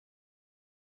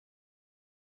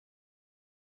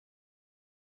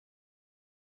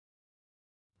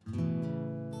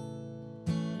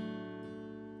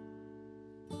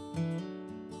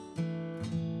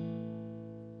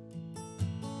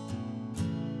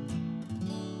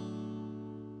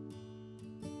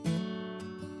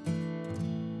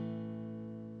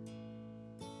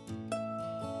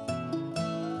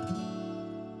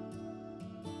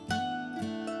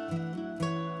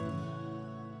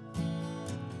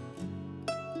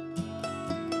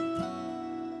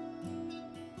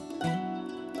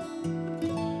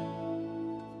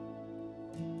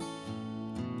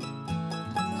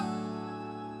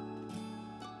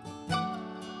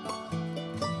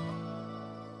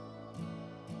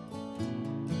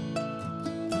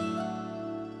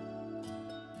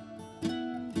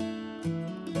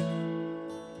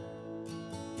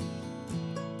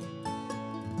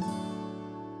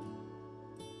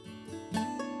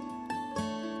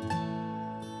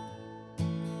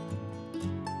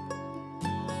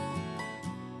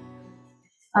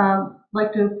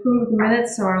Like to approve the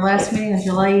minutes of our last meeting on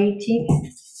July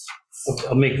 18th.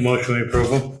 I'll make a motion to approve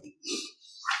them.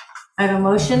 I have a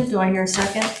motion. Do I hear a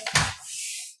second?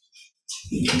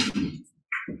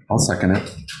 I'll second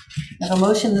it. I have a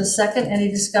motion and a second. Any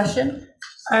discussion?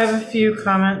 I have a few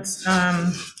comments.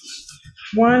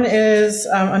 One is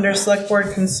under select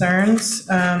board concerns.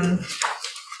 Can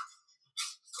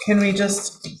we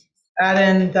just add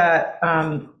in that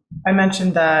I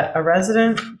mentioned that a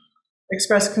resident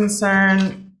expressed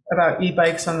concern about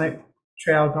e-bikes on the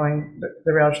trail going,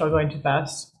 the rail trail going too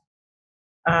fast.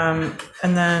 And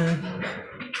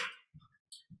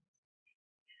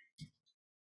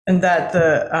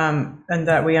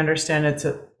that we understand it's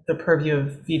the purview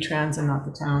of VTrans and not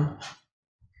the town.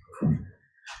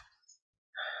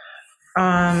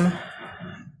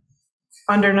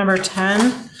 Under number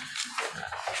 10,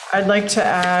 I'd like to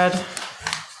add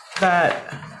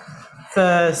that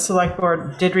the select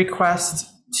board did request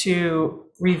to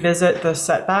revisit the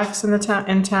setbacks in the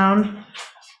town,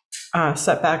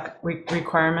 setback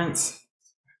requirements.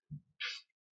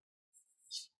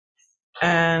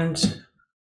 And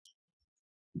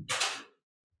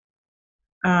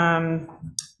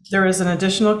there is an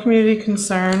additional community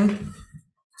concern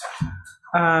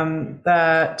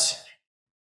that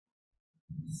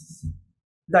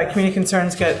community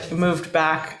concerns get moved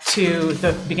back to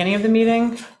the beginning of the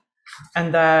meeting,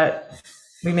 and that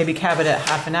we maybe cap it at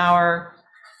half an hour,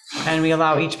 and we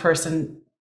allow each person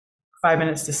 5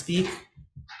 minutes to speak.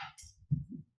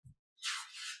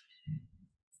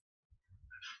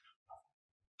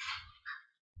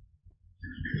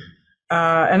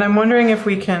 And I'm wondering if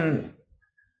we can,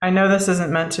 I know this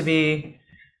isn't meant to be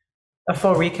a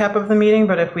full recap of the meeting,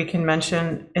 but if we can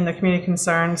mention in the community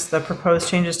concerns the proposed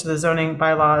changes to the zoning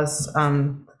bylaws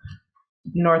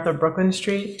north of Brooklyn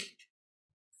Street.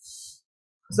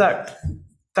 That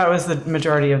was the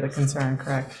majority of the concern,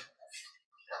 correct?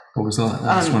 What was the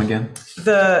last one again?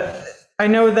 I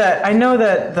know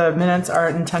that the minutes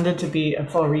aren't intended to be a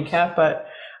full recap, but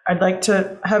I'd like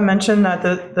to have mentioned that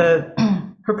the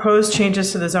proposed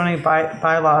changes to the zoning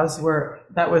bylaws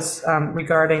was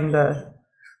regarding the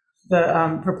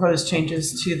proposed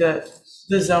changes to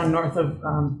the zone north of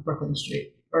Brooklyn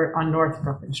Street, or on North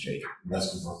Brooklyn Street.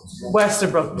 West of Brooklyn Street. West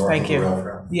of Brooklyn, thank you.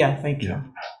 Yeah, thank you.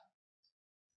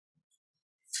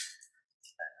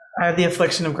 I have the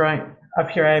affliction of growing up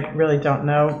here. I really don't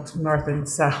know north and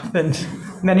south and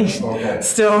many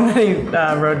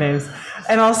road names.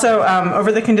 And also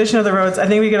over the condition of the roads, I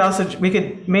think we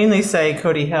could mainly say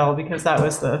Cody Hill, because that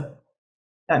was that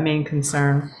main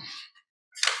concern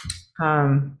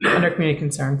under community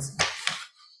concerns.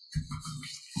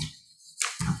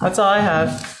 That's all I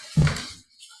have.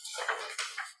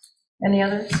 Any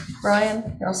others?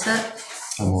 Brian, you're all set?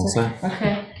 I'm all set.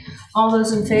 Okay. All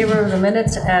those in favor of the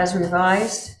minutes as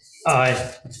revised?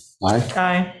 Aye. Aye.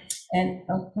 Aye. And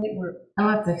okay, I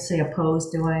don't have to say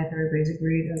opposed, do I? If everybody's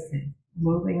agreed, okay.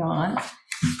 Moving on.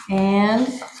 And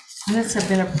minutes have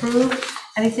been approved.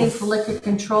 Anything for liquor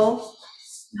control?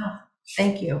 No.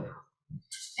 Thank you.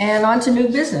 And on to new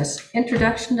business.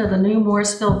 Introduction to the new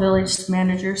Morrisville Village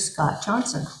Manager, Scott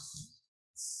Johnson.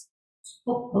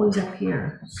 Oh, he's up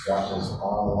here. Scott is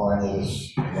online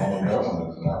this moment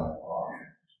government now.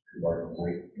 Like to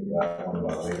wait for that one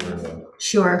about later.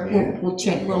 Sure,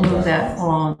 we'll move that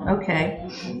on. Okay.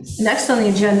 Next on the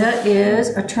agenda is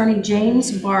Attorney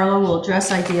James Barlow will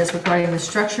address ideas regarding the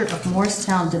structure of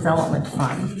Morristown Development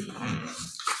Fund.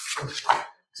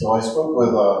 So I spoke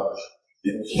with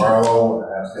Barlow and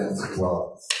asked him to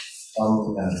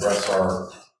fund and address our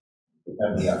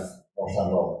MDF, Morristown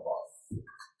Development Fund.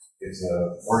 It's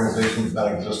an organization that's been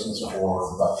in existence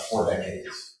for about 4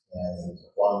 decades. And it's a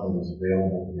fund that is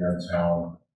available here in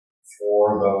town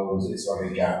for those. It's like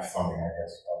a gap funding, I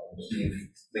guess. Steve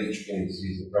Leach,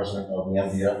 he's the president of the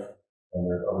MDF, and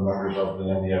there's other members of the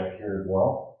MDF here as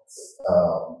well.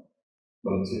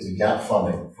 But it's a gap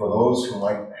funding for those who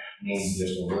might need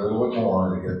just a little bit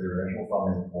more to get their initial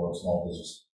funding for a small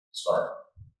business start.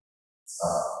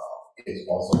 It's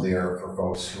also there for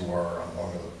folks who are on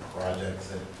one of the projects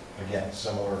that, again,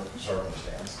 similar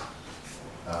circumstance.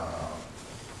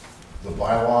 The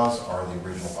bylaws are the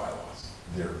original bylaws.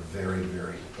 They're very,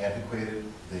 very antiquated.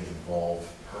 They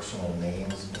involve personal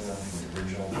names in them from the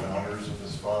original founders of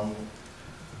this fund.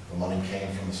 The money came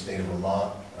from the state of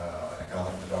Vermont,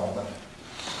 economic development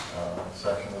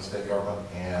section of the state government,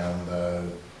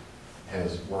 and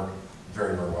has worked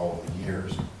very, very well over the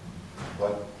years.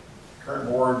 But the current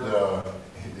board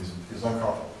is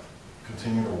uncomfortable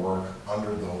continuing to work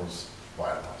under those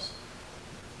bylaws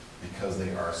because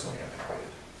they are so antiquated.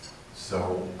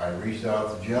 So I reached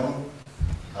out to Jim.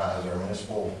 as our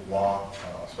municipal law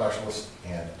specialist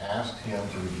and asked him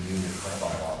to review the current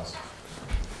bylaws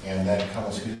and then come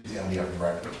and speak to the MDF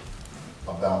director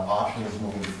about options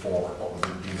moving forward, what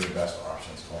would be the best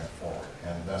options going forward.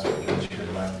 And that's what Jim's here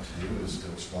tonight to do, is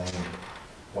to explain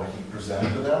what he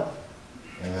presented to them.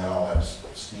 And then I'll have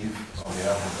Steve, on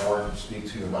behalf of the board,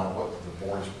 speak to you about what the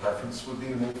board's preference would be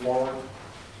to move forward.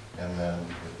 And then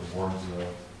if the board's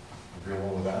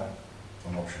agreeable with that,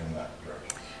 a motion in that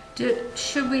direction.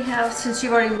 Should we have, since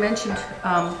you've already mentioned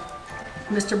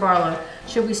Mr. Barlow,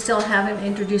 should we still have him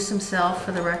introduce himself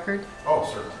for the record? Oh,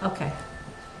 certainly. Okay.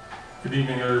 Good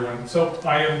evening, everyone. So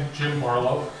I am Jim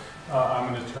Barlow.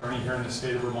 I'm an attorney here in the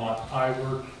state of Vermont. I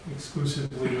work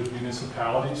exclusively with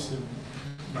municipalities,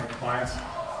 my clients.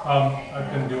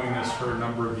 I've been doing this for a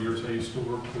number of years. I used to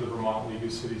work for the Vermont League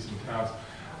of Cities and Towns.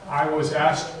 I was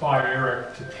asked by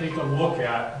Eric to take a look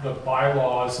at the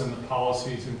bylaws and the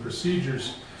policies and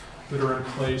procedures that are in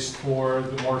place for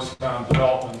the Morristown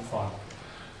Development Fund.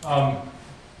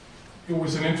 It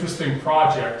was an interesting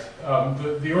project.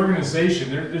 The organization,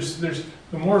 there's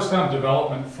the Morristown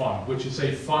Development Fund, which is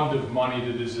a fund of money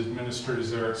that is administered,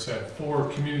 as Eric said, for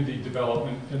community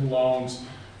development and loans,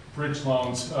 bridge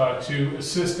loans, to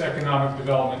assist economic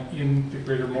development in the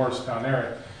greater Morristown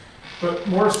area. But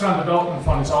Morristown Development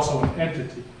Fund is also an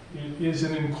entity. It is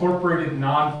an incorporated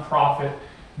nonprofit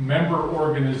member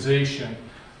organization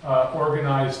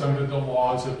organized under the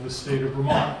laws of the state of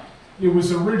Vermont. It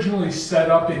was originally set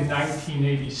up in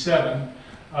 1987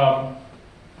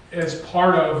 as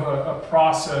part of a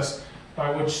process by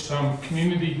which some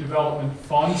community development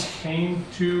funds came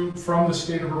from the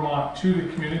state of Vermont to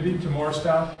the community, to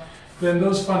Morristown. Then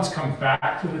those funds come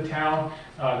back to the town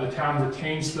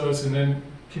retains those and then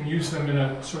can use them in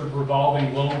a sort of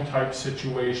revolving loan type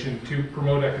situation to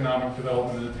promote economic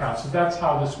development in the town. So that's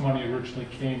how this money originally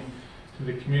came to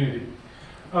the community.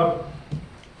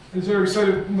 As Eric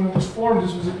said, when it was formed,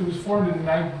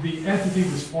 the entity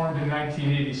was formed in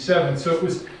 1987. So it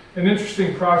was an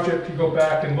interesting project to go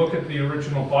back and look at the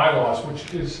original bylaws,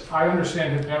 which is, I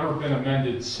understand, have never been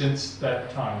amended since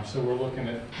that time. So we're looking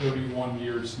at 31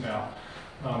 years now.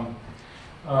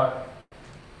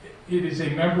 It is a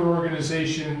member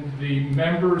organization. The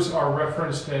members are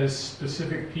referenced as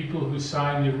specific people who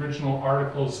signed the original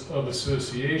Articles of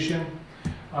Association.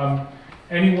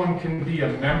 Anyone can be a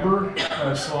member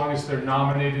as long as they're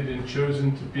nominated and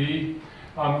chosen to be.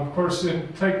 Of course,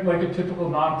 like a typical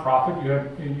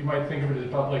nonprofit, you might think of it as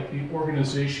about like the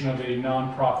organization of a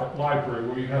nonprofit library,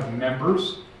 where you have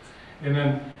members, and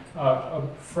then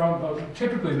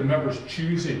typically the members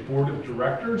choose a board of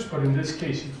directors. But in this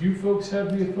case, you folks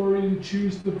have the authority to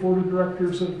choose the board of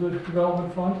directors of the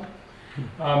development fund.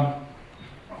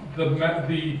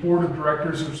 The board of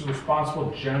directors is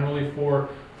responsible generally for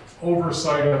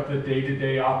oversight of the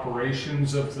day-to-day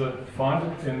operations of the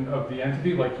fund and of the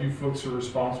entity, like you folks are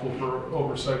responsible for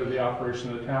oversight of the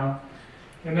operation of the town.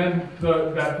 And then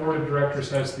that board of directors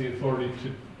has the authority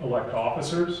to elect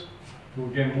officers, who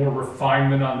again, more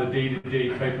refinement on the day-to-day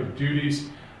type of duties.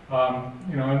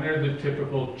 And they're the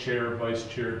typical chair, vice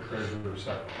chair, treasurer,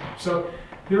 secretary. So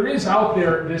there is out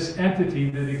there this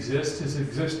entity that has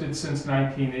existed since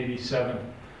 1987.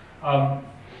 And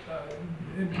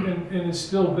is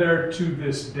still there to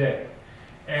this day.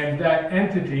 And that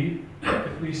entity,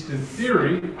 at least in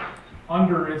theory,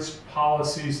 under its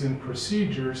policies and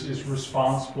procedures, is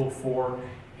responsible for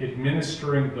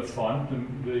administering the fund,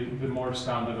 the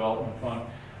Morristown Development Fund,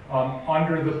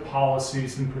 under the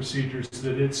policies and procedures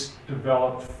that it's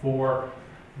developed for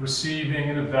receiving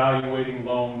and evaluating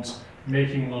loans,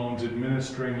 making loans,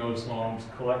 administering those loans,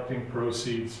 collecting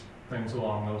proceeds, things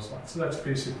along those lines. So that's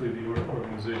basically the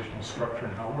organizational structure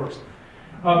and how it works.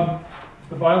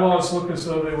 The bylaws look as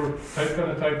though they were typed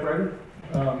on a typewriter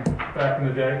back in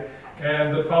the day,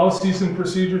 and the policies and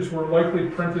procedures were likely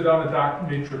printed on a dot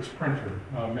matrix printer,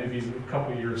 maybe a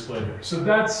couple years later. So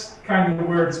that's kind of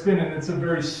where it's been, and it's a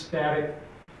very static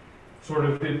sort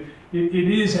of, it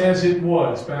is as it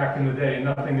was back in the day, and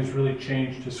nothing has really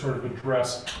changed to sort of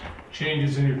address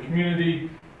changes in your community,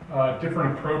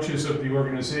 different approaches of the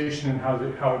organization and how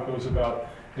it goes about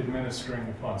administering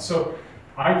the funds. So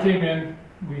I came in,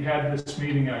 we had this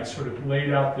meeting, I sort of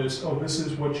laid out this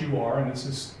is what you are, and this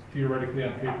is theoretically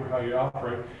on paper how you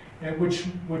operate, and which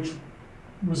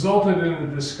resulted in a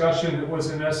discussion that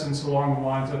was in essence along the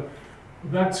lines of,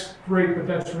 that's great, but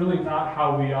that's really not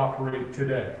how we operate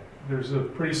today. There's a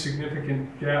pretty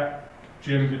significant gap,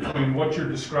 Jim, between what you're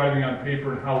describing on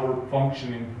paper and how we're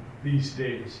functioning these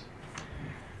days.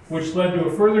 Which led to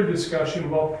a further discussion,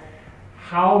 well,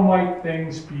 how might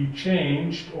things be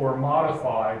changed or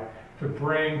modified to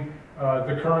bring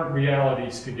the current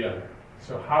realities together.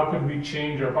 So how could we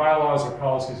change our bylaws, our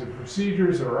policies and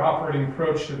procedures, or our operating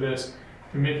approach to this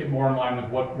to make it more in line with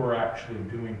what we're actually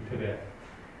doing today?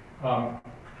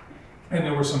 And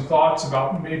there were some thoughts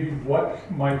about maybe what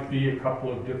might be a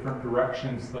couple of different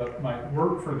directions that might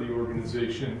work for the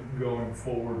organization going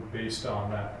forward based on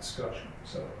that discussion.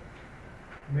 So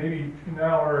maybe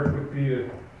now, Eric, would be a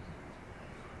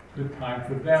good time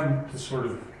for them to sort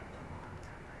of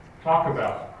talk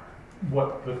about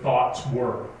what the thoughts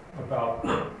were about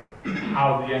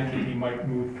how the entity might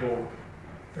move forward.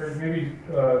 Eric, maybe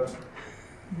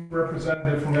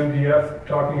representative from MDF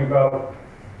talking about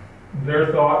their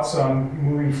thoughts on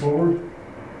moving forward.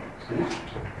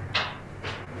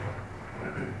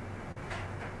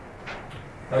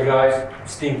 Hi guys,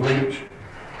 Steve Leach,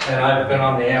 and I've been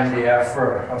on the MDF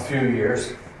for a few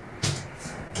years.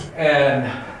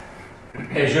 And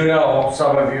as you know,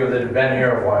 some of you that have been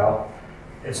here a while,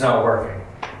 it's not working.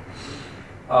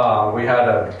 We had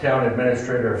a town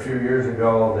administrator a few years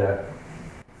ago that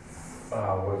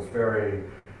was very,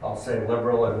 I'll say,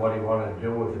 liberal in what he wanted to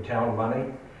do with the town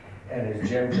money. And as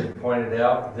Jim just pointed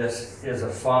out, this is a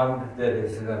fund that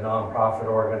is in a nonprofit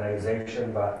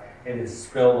organization, but it is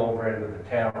spilled over into the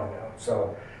town now.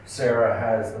 So Sarah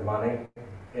has the money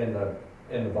in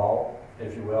the vault,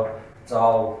 if you will. It's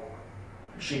all,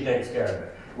 she takes care of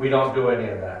it. We don't do any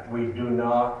of that. We do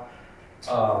not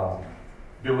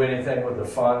do anything with the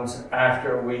funds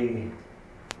after we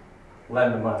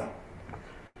lend the money.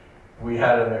 We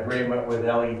had an agreement with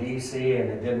LEDC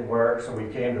and it didn't work, so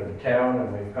we came to the town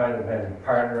and we've kind of been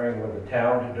partnering with the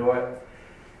town to do it.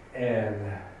 And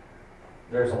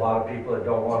there's a lot of people that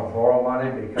don't want to borrow money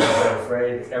because they're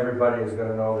afraid everybody is going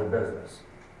to know their business.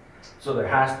 So there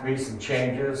has to be some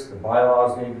changes. The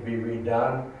bylaws need to be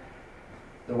redone.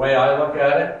 The way I look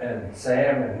at it, and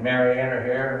Sam and Mary Ann are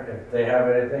here, if they have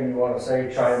anything you want to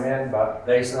say, chime in, but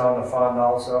they sit on the fund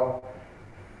also.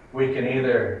 We can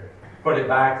either put it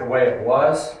back the way it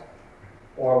was,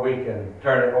 or we can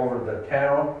turn it over to the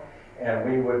town,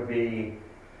 and we would be,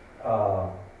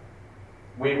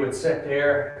 we would sit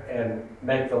there and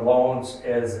make the loans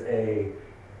as an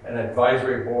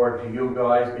advisory board to you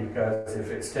guys, because if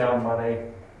it's town money,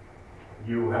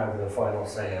 you have the final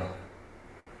say on it.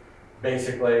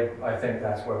 Basically, I think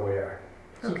that's where we are.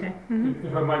 Okay.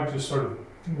 If I might just sort of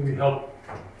maybe help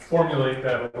formulate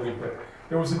that a little bit.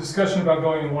 There was a discussion about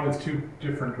going in one of two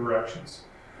different directions.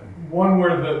 One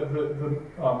where the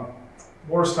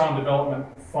Morristown Development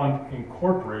Fund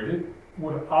Incorporated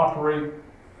would operate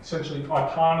essentially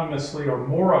autonomously or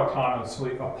more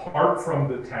autonomously apart from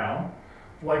the town.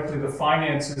 Likely the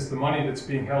finances, the money that's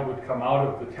being held would come out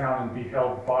of the town and be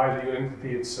held by the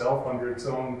entity itself under its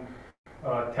own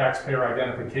taxpayer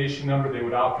identification number. They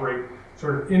would operate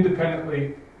sort of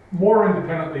independently, more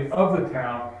independently of the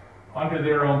town, under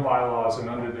their own bylaws and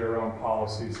under their own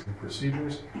policies and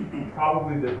procedures.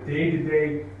 Probably the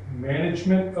day-to-day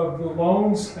management of the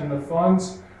loans and the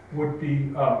funds would be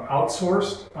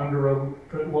outsourced under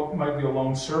what might be a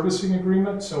loan servicing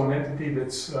agreement. So an entity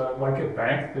that's like a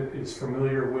bank that is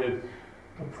familiar with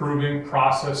approving,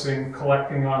 processing,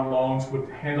 collecting on loans would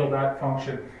handle that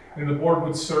function. And the board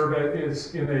would serve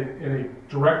as in a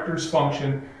director's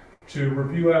function to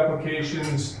review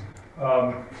applications,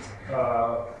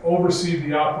 oversee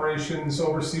the operations,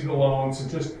 oversee the loans, and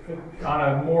just on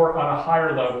a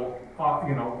higher level,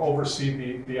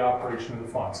 oversee the operation of the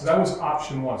fund. So that was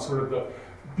option one, sort of the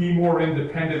be more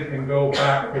independent and go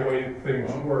back the way things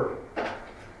were.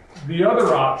 The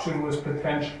other option was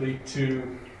potentially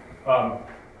to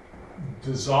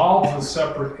dissolve the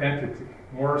separate entity,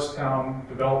 Morristown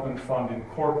Development Fund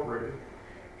Incorporated,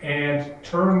 and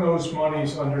turn those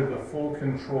monies under the full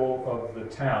control of the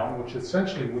town, which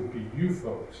essentially would be you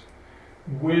folks,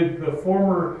 with the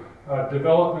former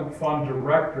development fund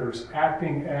directors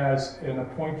acting as an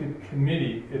appointed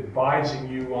committee advising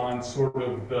you on sort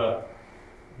of the,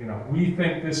 we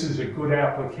think this is a good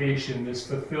application, this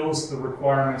fulfills the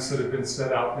requirements that have been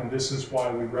set out, and this is why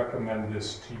we recommend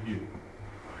this to you.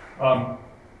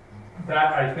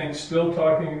 That, I think, still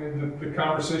talking, the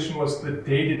conversation was the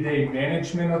day-to-day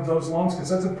management of those loans, because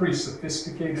that's a pretty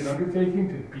sophisticated undertaking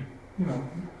to be,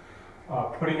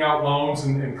 putting out loans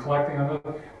and collecting on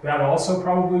them. That also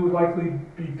probably would likely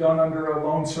be done under a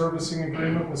loan servicing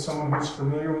agreement with someone who's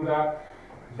familiar with that.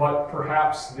 But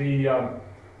perhaps the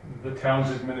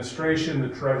town's administration, the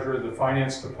treasurer, the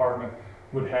finance department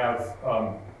would have,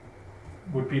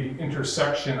 would be the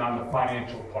intersection on the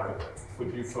financial part of it,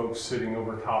 with you folks sitting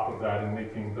over top of that and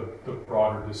making the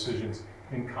broader decisions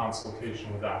in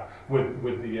consultation with that,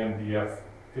 with the MDF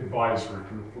advisory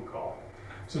group, we'll call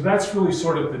it. So that's really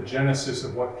sort of the genesis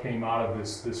of what came out of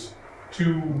this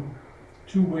two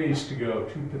ways to go,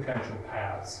 two potential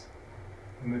paths.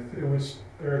 And it was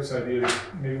Eric's idea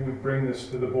that maybe we bring this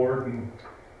to the board and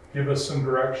give us some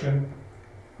direction.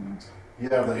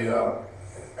 Yeah,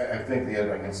 I think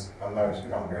I'm not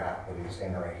speaking on behalf, but he's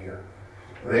standing right here.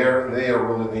 They are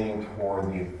really leaning toward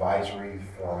the advisory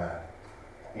format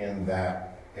in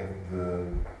that if the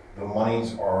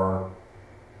monies are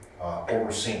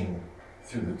overseen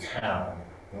through the town,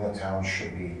 then the town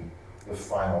should be the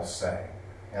final say.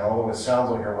 And although it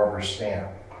sounds like a rubber stamp,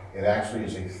 it actually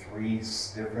is a three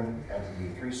different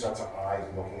entity, three sets of eyes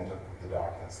looking at the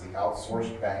documents. The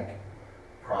outsourced bank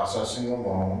processing the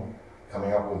loan,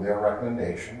 coming up with their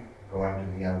recommendation, going to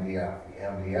the MDF. The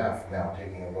MDF now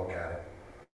taking a look at it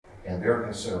and their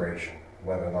consideration,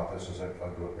 whether or not this is a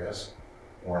good risk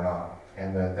or not.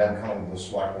 And then coming to the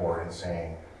select board and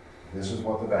saying, this is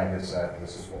what the bank has said,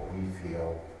 this is what we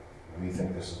feel, we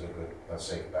think this is a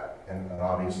safe bet. And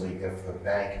obviously, if the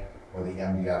bank or the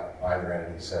MDF, either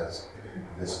entity says,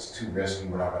 this is too risky,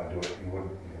 we're not gonna do it, you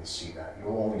wouldn't even see that.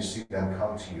 You'll only see them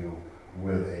come to you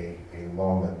with a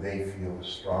loan that they feel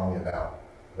strongly about,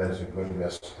 that is a good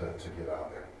risk to get out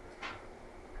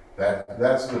there.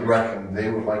 That's the direction they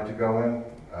would like to go in.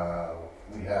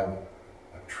 We have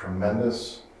a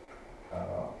tremendous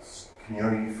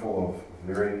community full of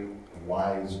very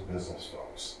wise business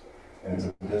folks. And it's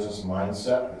a business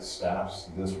mindset that staffs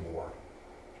this board.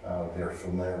 They're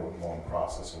familiar with loan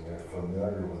processing. They're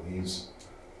familiar with these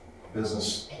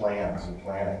business plans and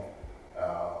planning.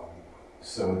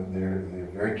 So they're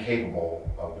very capable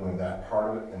of doing that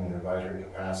part of it in an advisory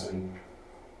capacity.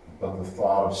 But the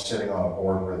thought of sitting on a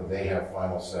board where they have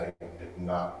final say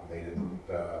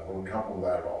weren't comfortable with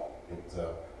that at all.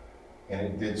 And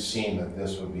it did seem that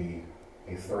this would be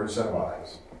a third set of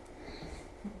eyes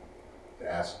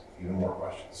to ask even more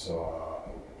questions. So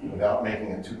without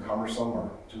making it too cumbersome or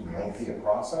too lengthy a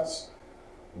process,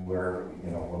 where,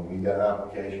 when we get an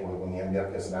application, or when the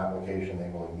MDF gets an application, they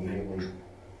will immediately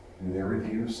do their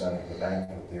review, send it to the bank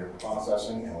with their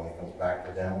processing, and when it comes back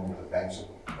to them with the bank's,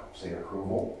 say,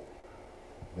 approval,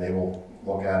 they will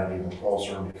look at it even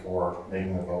closer before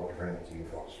making a vote to bring it to you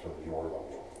folks for your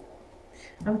level.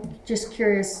 I'm just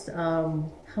curious,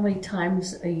 how many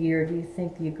times a year do you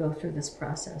think you go through this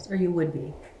process, or you would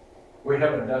be? We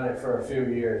haven't done it for a few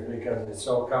years because it's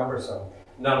so cumbersome.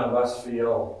 None of us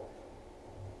feel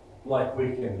like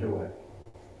we can do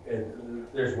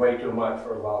it. There's way too much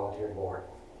for a volunteer board.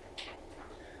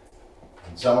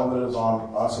 And some of it is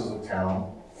on us as a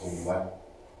town to let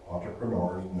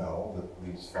entrepreneurs know that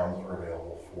these funds are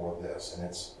available for this.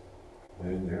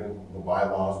 And the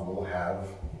bylaws will have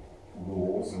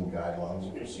rules and guidelines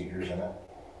and procedures in it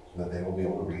so that they will be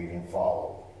able to read and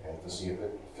follow and to see if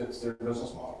it fits their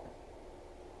business model.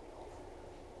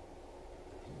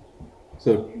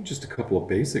 So just a couple of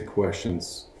basic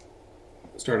questions.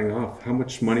 Starting off, how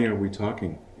much money are we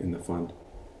talking in the fund?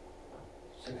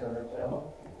 600,000.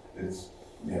 It's,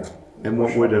 yeah. And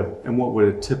what would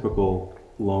a typical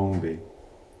loan be?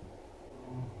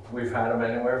 We've had them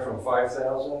anywhere from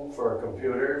 5,000 for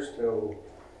computers to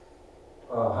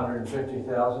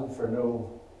 150,000 for new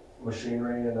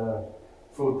machinery and a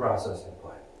food processing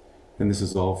plant. And this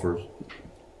is all for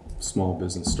small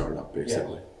business startup,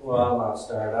 basically. Yes. Well, not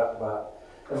startup, but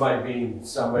it might be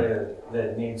somebody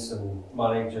that needs some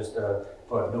money just to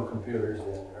put new computers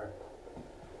in there.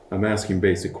 I'm asking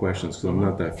basic questions because I'm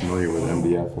not that familiar with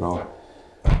MDF at all.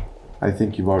 I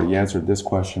think you've already answered this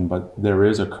question, but there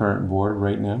is a current board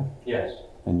right now? Yes.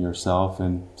 And yourself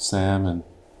and Sam and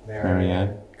Mary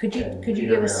Ann? Could you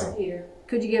give us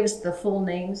the full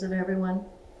names of everyone,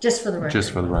 just for the record?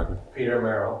 Just for the record. Peter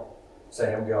Merrill,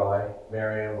 Sam Guy,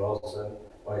 Mary Ann Wilson,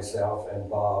 myself, and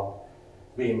Bob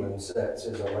Beeman sits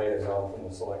as a liaison from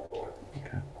the select board.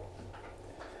 Okay.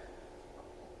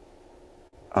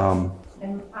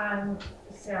 And I'm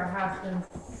Sarah Haskins,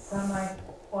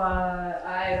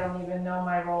 I don't even know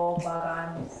my role, but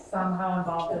I'm somehow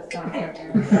involved with something.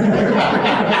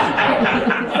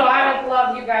 So I would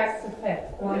love you guys to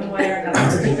pick one way or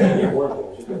another.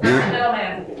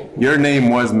 Middleman. Your name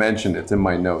was mentioned. It's in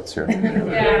my notes here.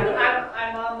 Yeah,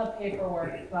 I'm on the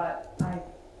paperwork, but I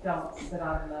don't sit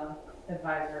on the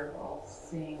advisory role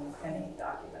seeing any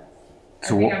documents.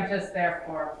 So I think I'm just there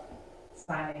for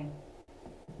signing.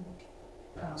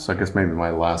 So I guess maybe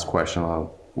my last question was,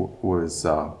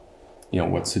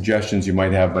 what suggestions you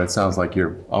might have, but it sounds like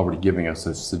you're already giving us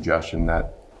a suggestion,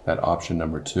 that option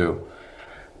number 2,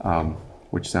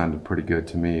 which sounded pretty good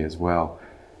to me as well.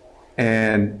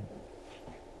 And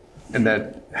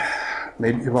that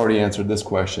maybe you've already answered this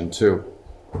question too,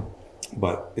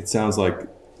 but it sounds like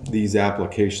these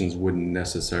applications wouldn't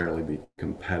necessarily be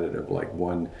competitive, like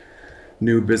one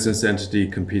new business entity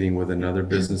competing with another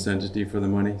business entity for the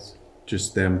monies?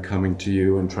 Just them coming to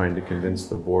you and trying to convince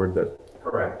the board that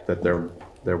Correct. that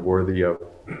they're worthy of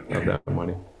that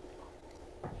money?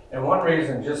 And one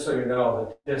reason, just so you know,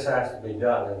 that this has to be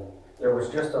done, and there was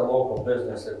just a local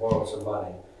business that borrowed some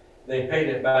money. They paid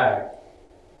it back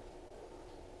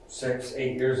 6,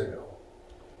 8 years ago.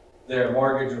 Their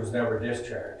mortgage was never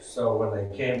discharged, so when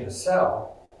they came to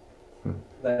sell,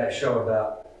 that showed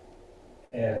up,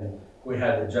 and we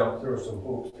had to jump through some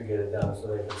hoops to get it done so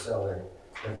they could sell their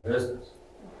business.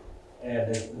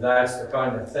 And that's the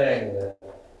kind of thing that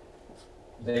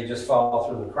they just fall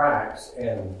through the cracks,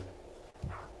 and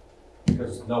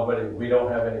because we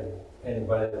don't have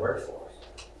anybody that works for us.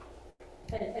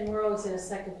 And we're always in a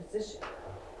second position.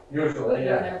 Usually,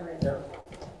 yeah.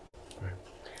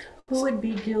 Who would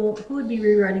be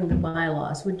rewriting the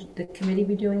bylaws? Would the committee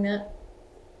be doing that?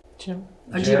 Jim?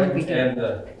 Or Jim would be doing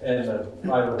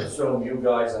I would assume you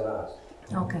guys and us.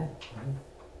 Okay.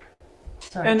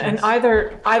 Sorry, And Jess.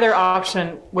 either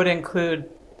option would include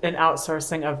an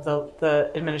outsourcing of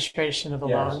the administration of the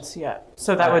Yes. loans, yeah.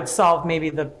 So that would solve maybe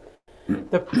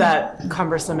that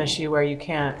cumbersome issue where you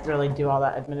can't really do all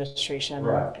that administration.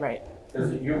 Right.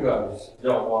 Because you guys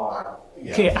don't want.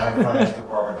 Yeah. My finance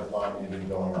department is not even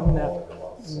going on No. all of the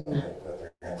months. I think that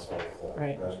they're canceling the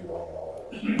Right. rescue loan and all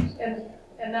that.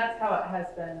 And that's how it has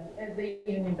been. And the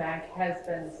Union Bank has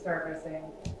been servicing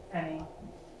any,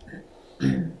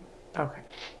 Okay.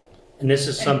 And this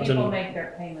is and people something, make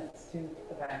their payments to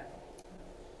the bank.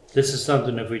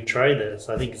 if we try this,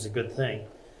 I think it's a good thing.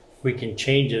 We can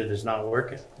change it if it's not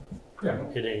working Yeah.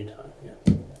 at any time,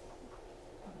 yeah.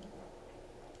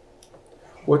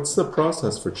 What's the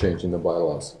process for changing the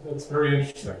bylaws? That's very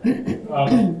interesting.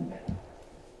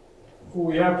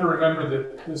 We have to remember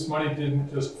that this money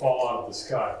didn't just fall out of the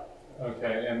sky,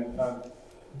 okay? And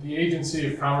the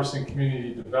Agency of Commerce and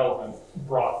Community Development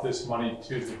brought this money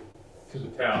to the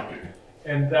town.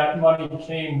 And that money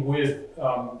came with,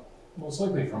 most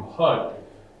likely from HUD,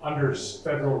 under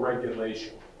federal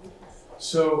regulation.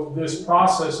 So this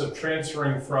process of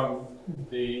transferring from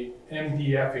the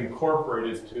MDF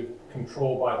Incorporated to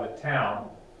control by the town,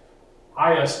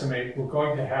 I estimate we're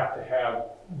going to have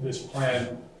this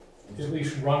plan at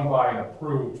least run by and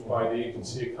approved by the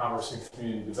Agency of Commerce and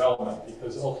Community Development,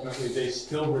 because ultimately they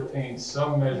still retain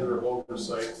some measure of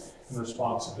oversight and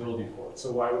responsibility for it.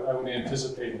 So I would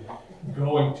anticipate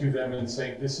going to them and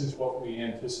saying, this is what we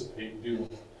anticipate doing.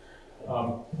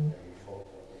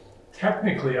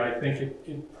 Technically, I think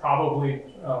it probably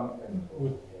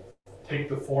would take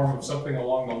the form of something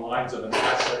along the lines of an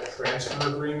asset transfer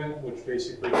agreement, which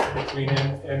basically between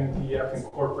MDF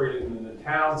Incorporated and the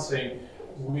town saying,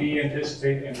 we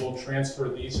anticipate and will transfer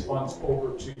these funds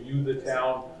over to you, the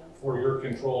town, for your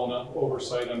control and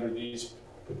oversight under these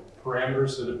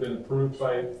parameters that have been approved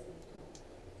by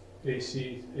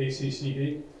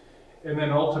ACCD. And then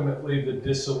ultimately the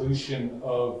dissolution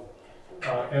of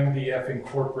MDF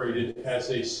Incorporated as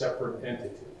a separate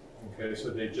entity. Okay, so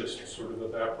they just sort of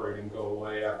evaporate and go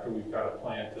away after we've got a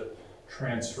plan to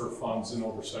transfer funds and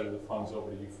oversight of the funds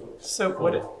over to you folks.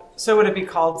 So would it be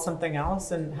called something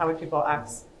else, and how would people act?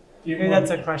 Maybe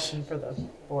that's a question for the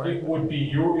board. It would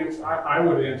be I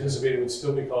would anticipate it would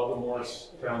still be called the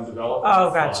Morristown Development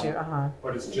Oh, got Fund, you,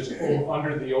 but it's just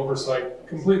under the oversight,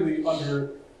 completely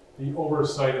under the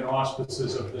oversight and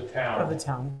auspices of the town. Of the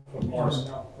town. Of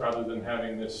Morristown, rather than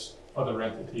having this other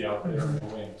entity out there in the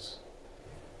wings.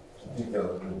 I think the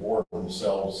board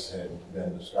themselves had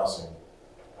been discussing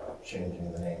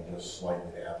changing the name just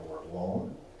slightly to add the word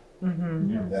loan.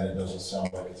 Mm-hmm. Then it doesn't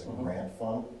sound like it's a grant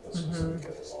fund, but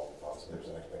specifically it's all funds. There's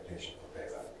an expectation for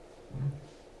payback.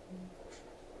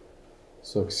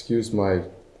 So excuse my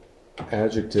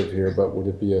adjective here, but would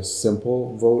it be a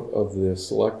simple vote of the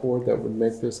select board that would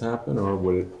make this happen, or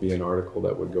would it be an article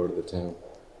that would go to the town?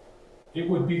 It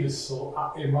would be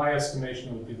in my estimation,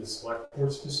 it would be the select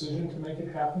board's decision to make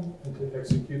it happen and to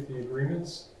execute the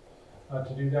agreements.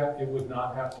 To do that, it would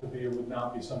not have to be, it would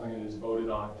not be something that is voted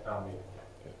on at town meeting.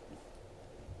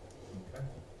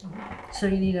 Okay. So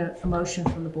you need a motion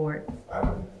from the board. I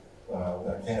would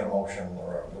entertain a motion,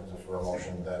 or look for a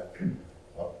motion that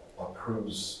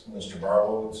approves Mr.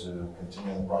 Barlow to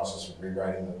continue the process of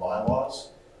rewriting the bylaws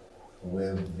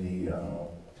with the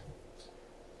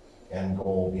end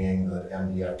goal being that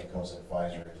MDF becomes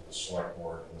advisory to the select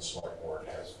board, and the select board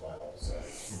has final say.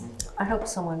 I hope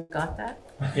someone got that.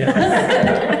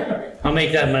 Yeah. I'll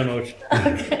make that my motion.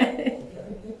 Okay.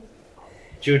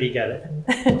 Judy got it.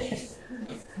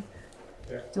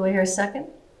 Do I hear a second?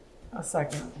 A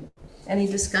second. Any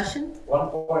discussion? One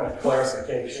point of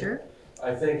clarification. Sure.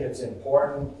 I think it's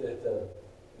important that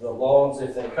the loans,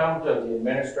 if they come to the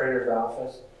administrator's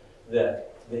office,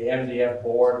 that the MDF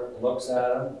board looks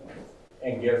at them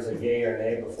and gives a yay or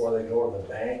nay before they go to the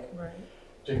bank. Right.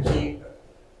 To keep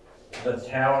the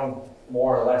town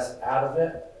more or less out of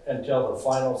it until the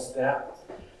final step.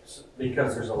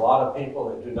 Because there's a lot of people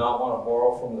that do not want to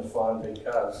borrow from the fund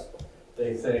because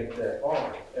they think that,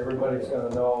 oh, everybody's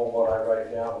gonna know what I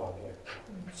write down on here.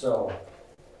 So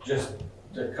just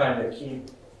to kind of keep,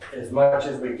 as much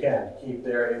as we can, keep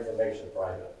their information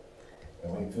private.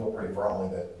 And we feel pretty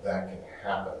firmly that that can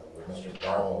happen with Mr.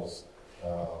 Barlow's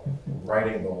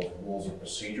writing those rules of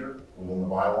procedure within the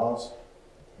bylaws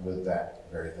with that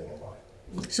very thing in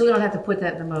mind. So we don't have to put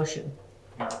that in the motion.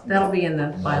 That'll be in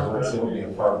the bylaws. It will be a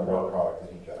part of the work product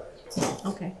that he generates.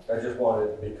 Okay, I just wanted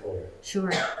it to be clear.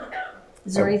 sure.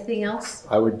 Is there anything else?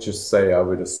 I would just say, I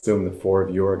would assume the four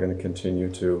of you are going to continue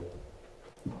to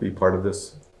be part of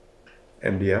this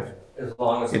MDF As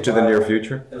long as into the near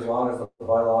future? As long as the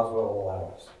bylaws will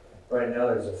allow us. Right now,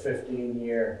 there's a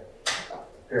 15-year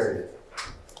period.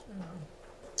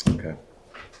 Okay.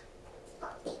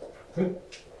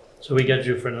 So we got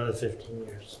you for another 15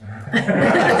 years.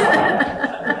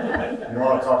 You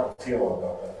want to talk to Teal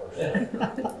about that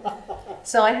first?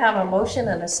 So I have a motion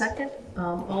and a second.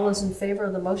 All those in favor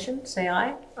of the motion, say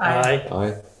aye. Aye.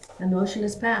 Aye. And the motion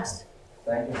is passed.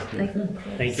 Thank you. Thank you.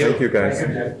 Thank you. Thank you, guys.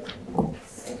 Thank you,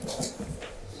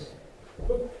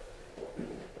 Jim.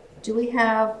 Do we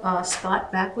have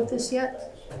Scott back with us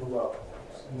yet? No,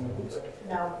 he's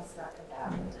not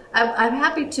back. I'm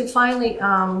happy to finally,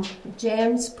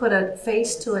 James put a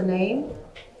face to a name.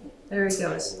 There he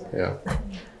goes. Yeah.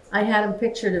 I had him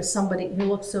pictured as somebody who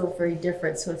looks so very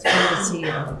different, so it's fun to see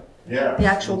Yeah. the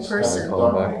actual person.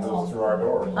 Goes through our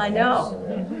doors. I know. So,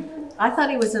 yeah. I thought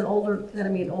he was an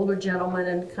older gentleman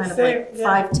and kind of Same, like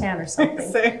yeah. 5'10" or something.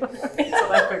 Same. So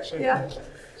that picture. Yeah.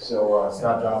 So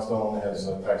Scott Johnstone has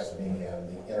texted me, and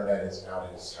the internet is out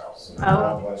at his house. So if you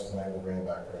Oh. want to tonight, we'll bring it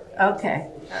back for him. Okay,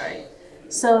 all right.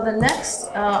 So the next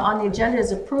on the agenda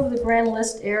is approve the grand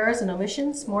list errors and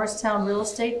omissions, Morristown Real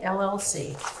Estate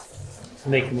LLC.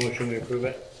 Make a motion, we approve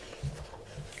it.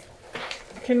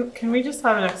 Can we just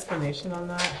have an explanation on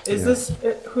that? Is Yeah. this,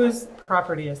 whose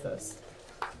property is this?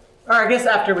 Or I guess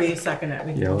after we second it,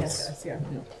 we Yeah, can let's- discuss, yeah.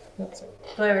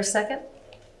 Do I have a second?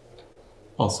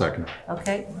 I'll second.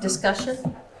 Okay,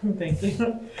 discussion? Thank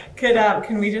you.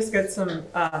 Can we just get some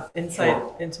insight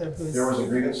into who's? There was a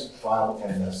grievance filed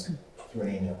in this through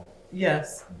an email.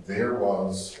 Yes. There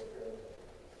was,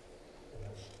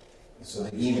 so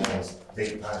the email is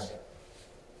date timestamp.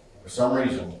 For some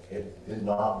reason, it did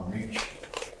not reach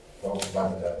those by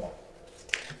the deadline.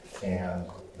 And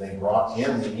they brought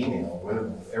in the email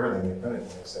with everything they printed, and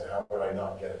they said, how could I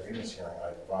not get a grievance hearing?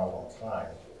 I filed on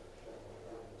time.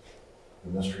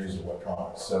 The mysteries of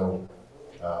electronics. So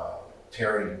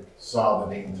Terry saw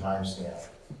the date and timestamp.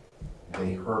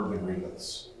 They heard the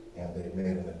grievance, and they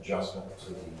made an adjustment to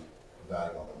the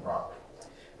value on the property.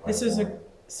 This is a,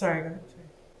 sorry, go ahead. Sorry.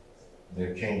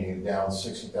 They're changing it down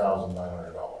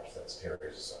 $60,900. That's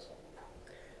Terry's assessment.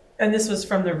 And this was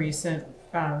from the recent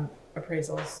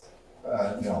appraisals?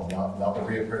 No, not the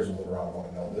reappraisal that we're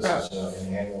ongoing. No, this is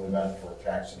an annual event for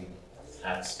tax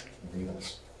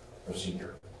grievance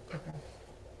procedure. Okay.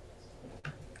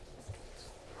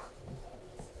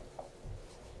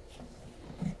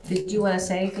 Did you want to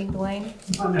say anything, Dwayne?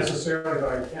 Not necessarily,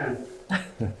 but I can.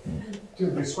 To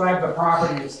describe the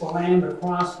property, it's the land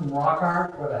across from Rock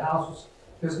Art where the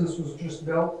business was just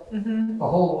built. Mm-hmm. The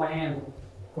whole land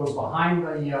goes behind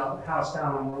the house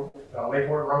down on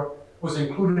Lakeport Road, was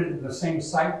included in the same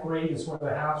site grade as where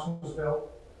the house was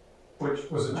built, which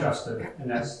was adjusted, and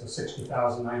that's the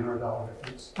 $60,900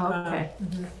 difference. Okay.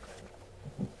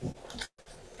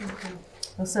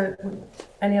 So,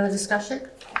 any other discussion?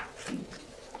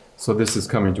 So this is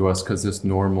coming to us because this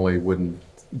normally wouldn't,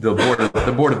 the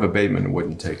Board of Abatement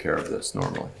wouldn't take care of this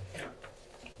normally.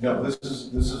 No, this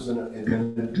is an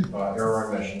admitted error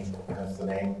or omission, that's the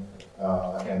name,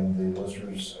 and the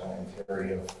listers and Terry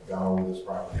have gone over this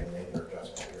property and made their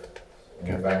adjustment here. And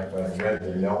in fact, when I read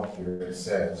the note here, it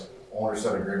says, owner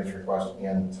sent a grievance request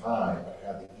in time, but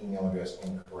had the email address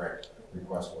incorrect.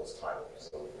 Request was timely,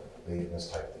 so they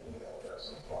mistyped the email address.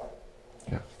 That's why.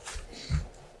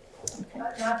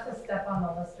 Not to step on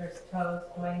the lister's toes,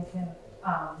 Dwayne can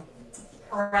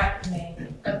correct me,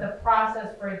 but the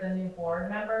process for the new board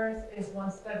members is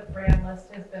once the grand list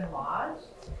has been lodged,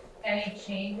 any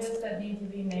changes that need to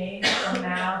be made from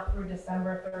now through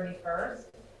December 31st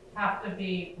have to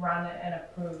be run and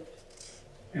approved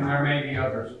And there may be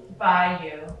others. by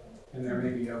you. And there may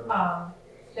be other.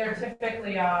 There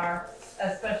typically are,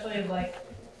 especially like,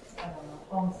 I don't know,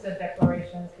 homestead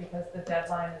declarations, because the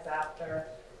deadline is after.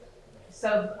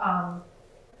 So,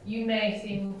 you may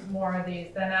see more of these,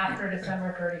 then after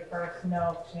December 31st,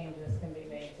 no changes can be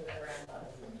made to the grand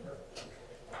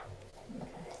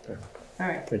list. All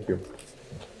right. Thank you.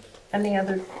 Any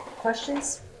other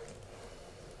questions?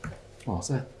 All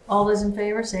set. All those in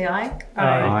favor, say aye.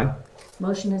 Aye.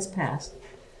 Motion is passed.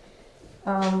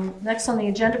 Next on the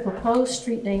agenda, proposed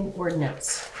street name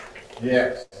ordinance.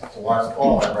 Yes, so last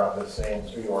fall I brought this same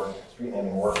street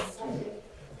naming ordinance.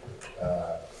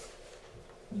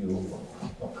 You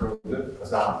approved it,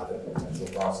 adopted it, as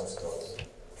the process goes,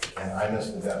 and I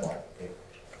missed the deadline. It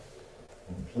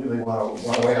completely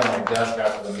went away on my desk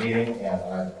after the meeting,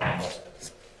 and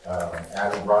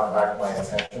Abby brought it back to my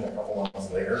attention a couple months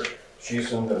later. She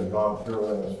assumed that it had gone through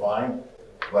and was fine,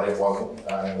 but it wasn't.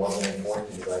 It wasn't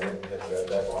enforced because I didn't hit the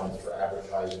deadlines for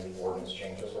advertising ordinance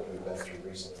changes, like we've been through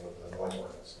recently with the noise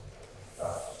ordinance.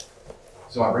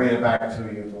 So I'm bringing it back to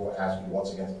you to ask you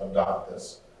once again to adopt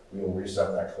this. We will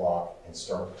reset that clock and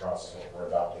start the process for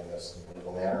adopting this in a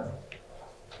legal manner.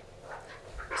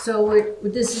 So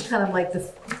this is kind of like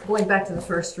going back to the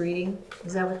first reading.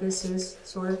 Is that what this is,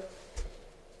 sort of?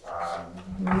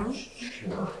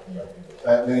 Sure.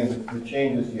 I mean, the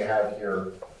changes you have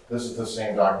here, this is the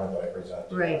same document that I presented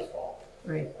to you last fall.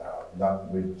 Right.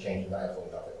 We've changed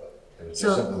absolutely nothing with it. It was So-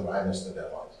 just simply that I missed the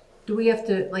deadlines. Do we have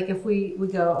to, like, if we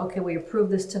go, okay, we approve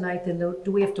this tonight, then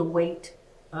do we have to wait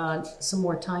some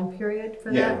more time period for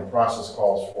Yeah, that? the process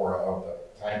calls for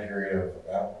a time period of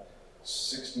about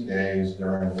 60 days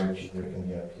during which there can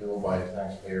be an appeal by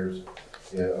taxpayers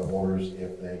of voters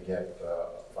if they get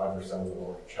 5% of the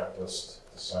voter checklist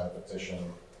to sign a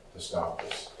petition to stop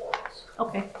this ordinance.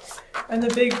 Okay. And the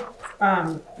big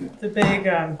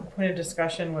point of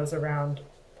discussion was around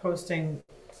posting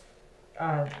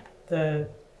the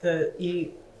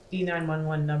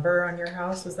E911 number on your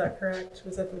house. Was that correct?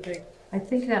 Was that the big? I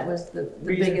think that was the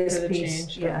Reason biggest for the piece.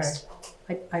 change? Yes,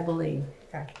 I believe.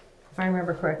 Okay. If I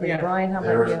remember correctly. Yeah. Brian, how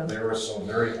about you? There were some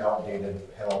very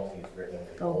outdated penalties written in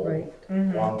the Oh, old right.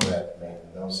 one that made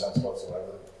no sense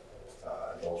whatsoever.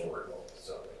 Those were removed,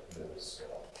 so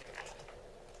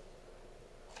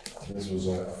this was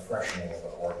a freshening of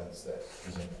an ordinance that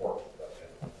is important, but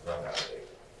it run out of date.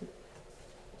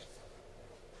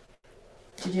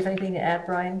 Did you have anything to add,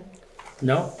 Brian?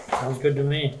 No, sounds good to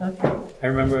me. Okay. I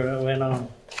remember it went on.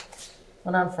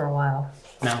 Went on for a while.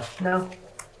 No. No?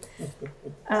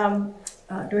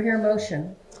 Do I hear a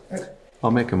motion?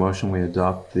 I'll make a motion, we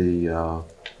adopt the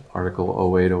Article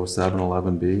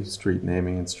 080711B, street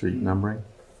naming and street numbering.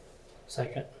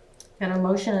 Second. Got a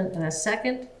motion and a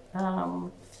second.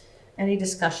 Any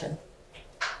discussion?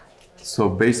 So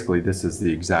basically, this is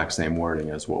the exact same wording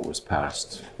as what was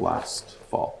passed last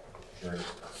fall. Sure.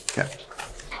 Okay.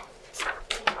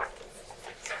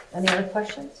 Any other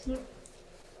questions?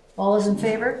 All those in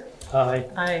favor? Aye.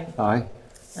 Aye. Aye.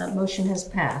 That motion has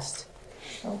passed.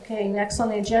 Okay, next on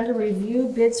the agenda, review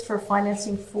bids for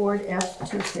financing Ford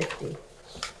F-250.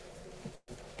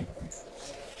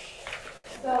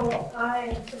 So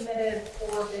I submitted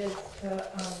 4 bids to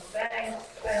banks.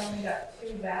 I only got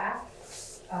 2 back.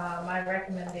 My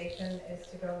recommendation is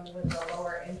to go with the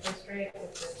lower interest rate,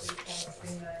 which is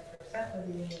 3.39% with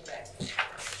the Union Bank.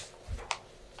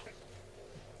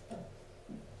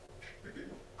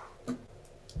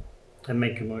 I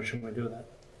make a motion, we do that.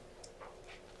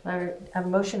 I have a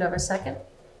motion of a second.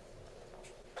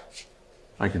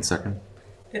 I can second.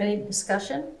 Any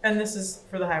discussion? And this is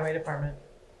for the highway department.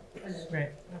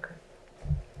 Right. Okay.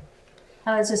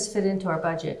 How does this fit into our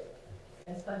budget?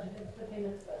 It's budgeted, the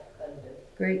payments budgeted.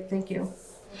 Great, thank you.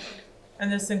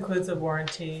 And this includes a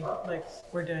warranty, like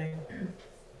we're doing.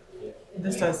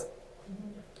 This does.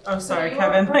 Oh, sorry,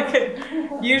 Kevin.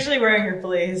 Usually wearing your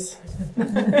blaze. You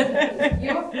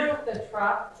approved the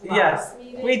truck Yes, last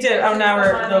meeting. we did. Oh, now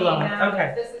we're the loan. Now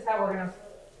Okay. This is how we're gonna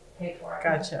pay for it.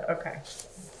 Gotcha. Okay.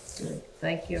 Good,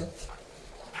 thank you.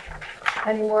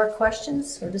 Any more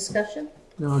questions or discussion?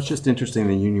 No, it's just interesting,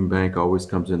 the Union Bank always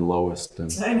comes in lowest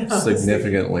and I know.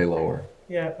 significantly lower.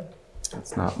 Yeah.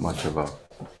 It's not much of a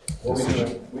Well,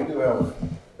 decision. we do have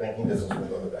banking business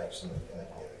with other banks in the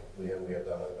community. We have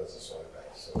done other business with other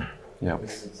banks, so. Yeah.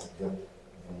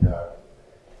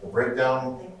 The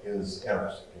breakdown is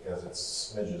interesting because it's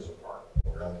smidges apart.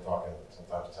 We're only talking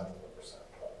sometimes 1/10 of a percent,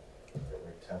 but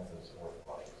every 10th is worth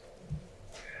money.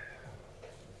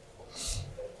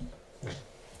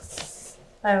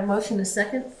 I have a motion and a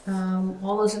second.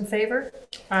 All those in favor?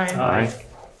 Aye. Aye.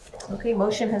 Okay,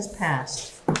 motion has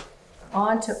passed.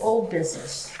 On to old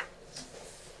business.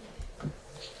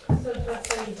 So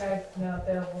let you guys know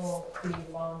there will be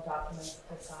loan documents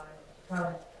to sign,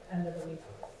 probably end of the week.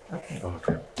 Okay.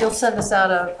 Okay. You'll send us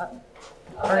out a,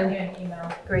 I'll send you an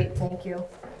email. great, thank you.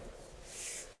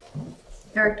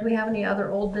 Eric, do we have any other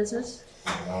old business?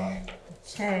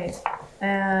 Okay,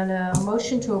 and a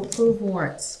motion to approve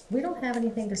warrants. We don't have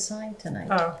anything to sign tonight.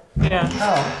 Oh, yeah,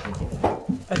 Oh,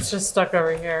 it's just stuck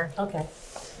over here. okay.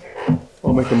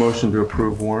 I'll make a motion to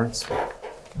approve warrants.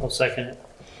 I'll second it.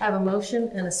 Have a motion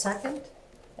and a second.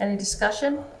 Any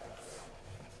discussion?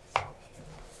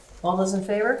 All those in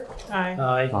favor? Aye.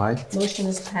 Aye. Aye. Motion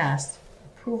is passed.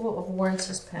 Approval of warrants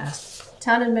is passed.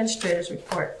 Town administrators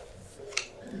report.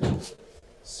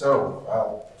 So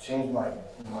I'll change my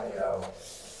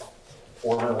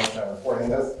order in which I'm reporting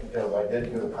this, because I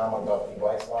did give a comment about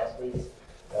e-bikes last week.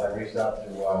 And I reached out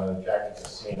to Jackie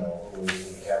Casino, who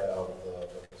is the head of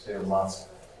the state of Vermont's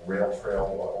rail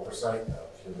trail oversight.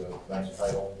 She has a nice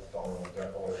title, don't remember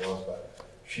exactly what it was, but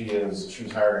she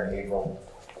was hired in April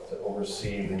to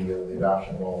oversee the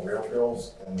adoption of all rail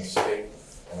trails in the state,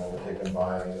 and overtaken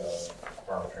by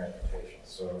Department of Transportation.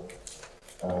 So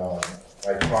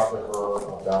I talked with her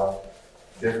about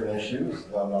different issues,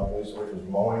 not least which was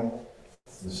mowing.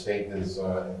 The state is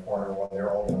informed everyone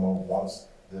they're only going to mow once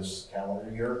this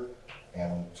calendar year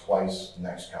and twice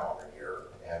next calendar year.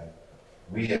 And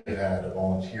we have had a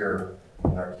volunteer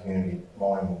in our community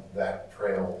mowing that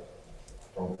trail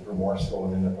through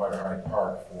Morristown and into Hyde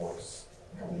Park for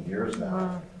a couple of years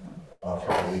now, on a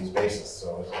couple of weeks basis.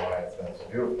 So that's why it's been so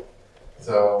beautiful.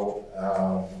 So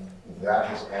that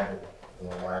has ended. The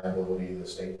liability, the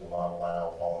state will not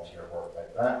allow volunteer work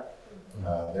like that.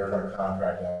 They're going to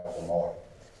contract out the mowing.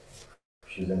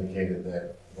 She's indicated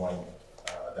that going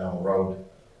down the road,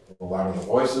 the louder the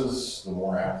voices, the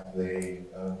more apt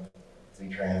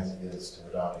V-Trans is to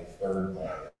adopt a third mowing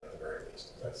at the very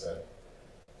least. As I said,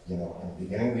 in the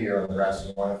beginning of the year, the grass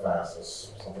is growing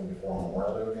fastest. Something before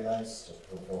Memorial Day would be nice, just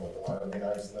fulfill the line would be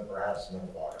nice, and then perhaps middle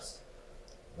of August.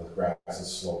 The grass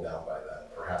is slowed down by then.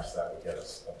 Perhaps that would get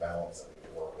us a balance that we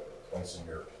could work with twice a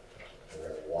year. We're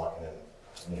going to be walking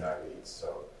in knee-high weeds.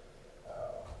 So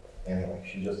anyway,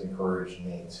 she just encouraged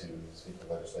me to speak to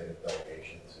the legislative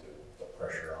delegation to put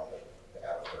pressure on the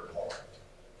add a third mower.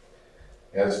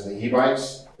 As the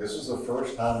e-bikes, this is the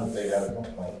first time that they've had a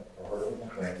complaint or heard of a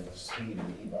complaint of the speed of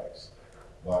the e-bikes,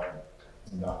 but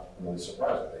not really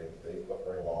surprising. They look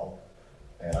very long.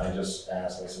 And I just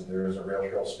asked, I said, there is a rail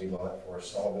trail speed limit for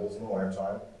snowmobiles in the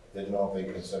wintertime. Didn't know if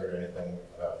they considered anything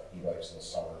about e-bikes in the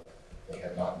summer. They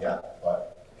had not yet,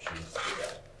 but she did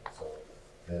that. So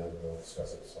they'll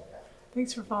discuss it sometime.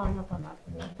 Thanks for following up on that.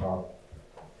 No problem.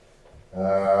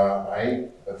 I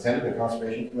attended a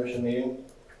Conservation Commission meeting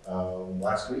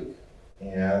last week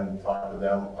and talked to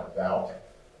them about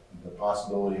the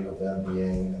possibility of them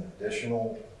being an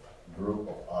additional group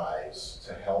of eyes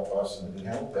to help us in the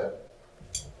Beacon pit.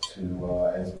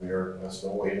 As we are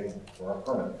still waiting for our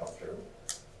permit to come through,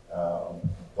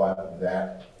 but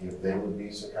that if they would be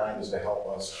so kind as to help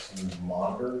us to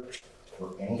monitor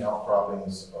for any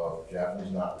outcroppings of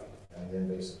Japanese knotweed and the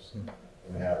invasives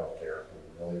we have up there,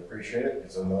 we really appreciate it.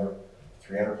 It's another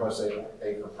 300+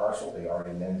 acre parcel. They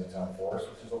already named the town forest,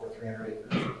 which is over 300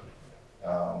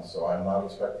 acres. So I'm not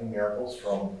expecting miracles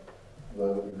from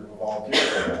the group of volunteers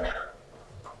for that.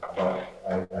 But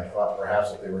I thought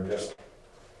perhaps if they were just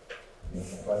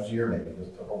times a year, maybe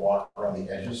just took a walk around the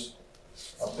edges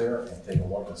up there and take a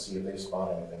look and see if they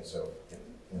spot anything. So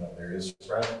if there is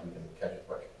spread, we can catch it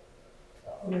quick.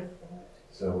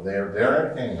 So they're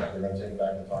entertaining that. They're going to take it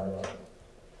back and talk about it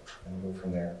and go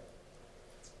from there.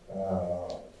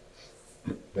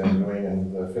 Been doing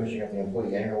and finishing up the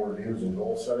employee annual reviews and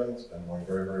goal settings. Been going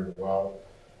very, very well.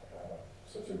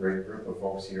 Such a great group of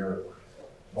folks here,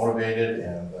 motivated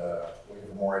and looking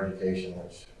for more education,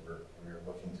 which we're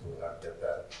looking to get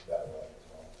that way as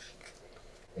well.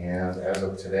 And as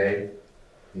of today,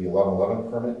 the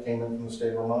 1111 permit came in from the state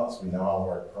of Vermont, so we now have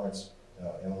our permits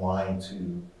in line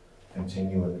to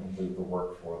continue and complete the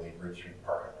work for the Bridge Street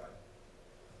parking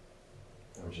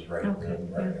lot, which is right in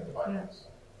the bypass.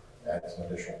 Add some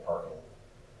additional parking,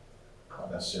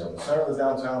 not necessarily in the center of the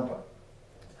downtown, but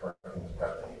parking is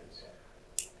better than needed.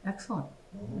 Excellent.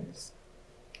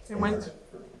 And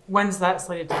when's that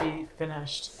slated to be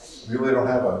finished? We really don't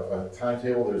have a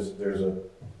timetable. There's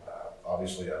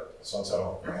obviously a sunset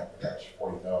on grant that's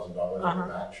 $40,000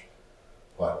 match,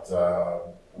 but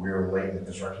we're late in the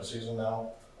construction season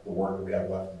now. The work that we have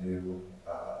left to do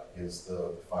is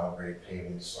the final grade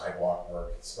paving, sidewalk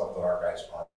work, stuff that our guys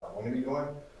aren't going to be doing.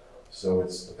 So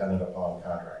it's dependent upon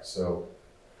contracts. So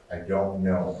I don't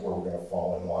know where we're gonna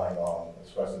fall in line on,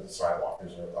 especially the sidewalk.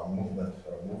 There's a movement,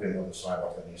 a moving of the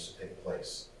sidewalk that needs to take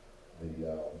place.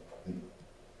 The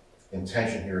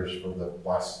intention here is for the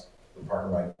bus, the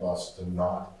parking lot bus, to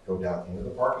not go down into the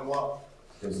parking lot,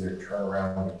 because they're turn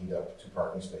around and eat up 2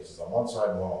 parking spaces on one side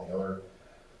and 1 on the other.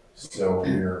 So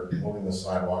we're moving the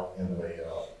sidewalk into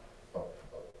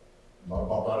not a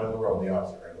bump out in the road, the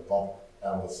opposite, right? The bump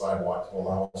out of the sidewalk to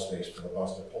allow space for the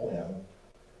bus to pull in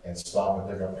and stop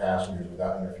and pick up passengers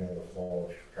without interfering with the flow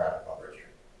of traffic on Bridge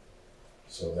Street.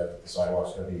 So that the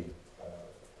sidewalk's gonna be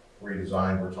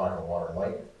redesigned. We're talking Water and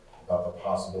Light about the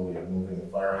possibility of moving the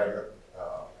fire hydrant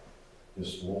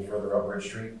just a little further up Bridge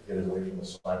Street, get it away from the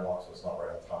sidewalk so it's not right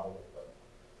on top of it. But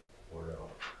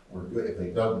we're good. If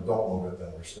they don't move it,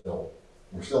 then we're still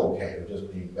okay. It would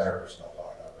just be better for snow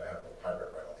plowing, not to have a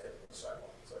hydrant right on the edge of the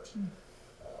sidewalk. So,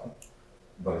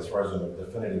 but as far as a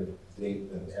definitive date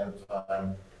and end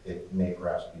time, it may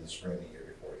perhaps be the spring of the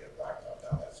year before we get blacktop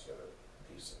down. That's the other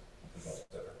piece that's most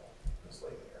difficult this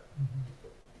late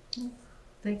in the year.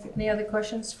 Thank you. Any other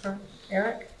questions for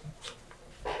Eric?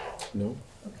 No.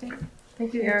 Okay.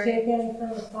 Thank you, Take Eric. any from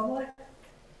the public?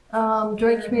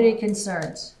 During community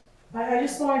concerns. I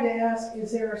just wanted to ask,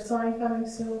 is there a sign coming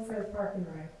soon for the parking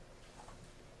ride?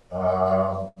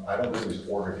 I don't believe we've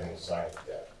ordered any signs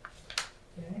yet.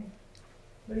 Okay.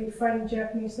 What are you fighting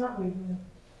Japanese knotweed with?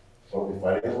 So we'll be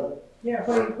fighting with it? Yeah,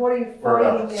 what are you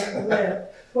fighting it with?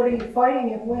 What are you fighting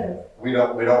it with? We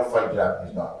don't fight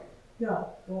Japanese knotweed. No,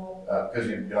 well, Because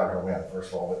you're not going to win,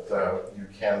 first of all, but you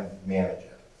can manage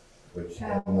it, which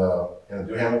in the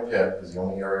Duhamel pit is the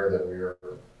only area that we are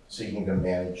seeking to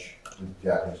manage with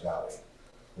Japanese knotweed.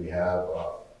 We have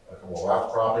a couple of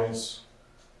outcroppings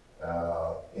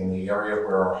in the area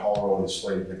where our haul road is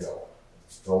slated to go.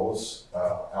 Those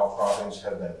outcroppings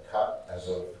have been cut as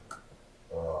of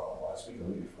last week or the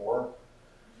week before.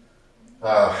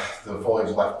 The foliage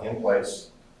is left in place,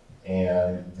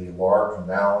 and the large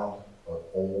mound of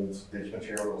old ditch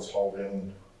material that was hauled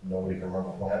in, nobody can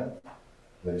remember when,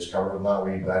 that is covered with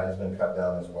knotweed, that has been cut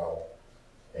down as well.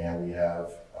 And we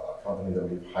have a company that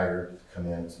we've hired to come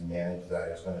in to manage that.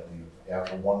 It's going to do,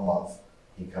 after 1 month,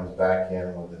 he comes back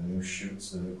in with the new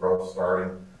shoots, the new growth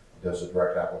starting, does a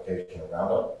direct application of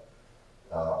Roundup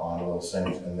onto those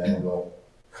things, and then we'll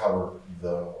cover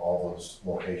all those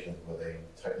locations with a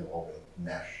tightly woven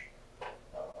mesh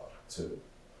to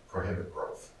prohibit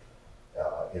growth.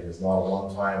 It is not a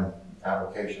one-time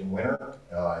application winner.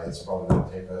 It's probably going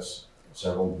to take us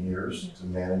several years to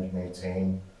manage,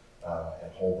 maintain,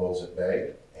 and hold those at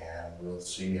bay, and we'll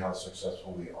see how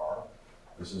successful we are.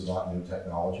 This is not new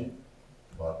technology,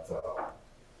 but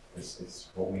it's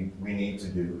what we need to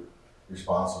do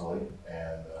responsibly,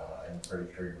 and I'm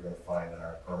pretty sure you're going to find in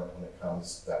our permit when it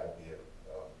comes that will be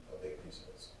a big piece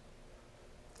of this.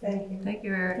 thank you. Thank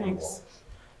you, Eric. Thanks.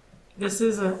 This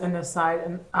is an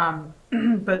aside,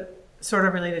 and but sort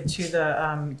of related to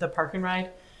the parking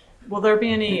ride. Will there be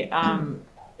any? Are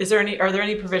there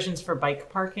any provisions for bike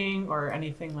parking or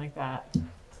anything like that?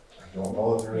 I don't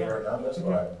know if there is right now, that's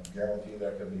what I guarantee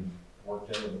that could be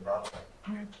worked into the project.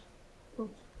 Okay. Cool.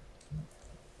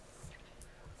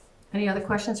 Any other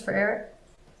questions for Eric?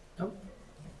 Nope.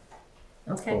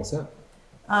 Okay. What's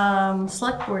that?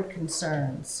 Select board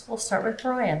concerns. We'll start with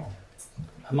Brian.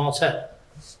 I'm all set.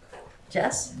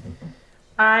 Jess?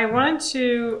 I wanted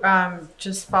to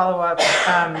just follow up,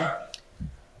 and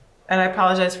I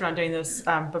apologize for not doing this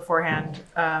beforehand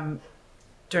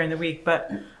during the week,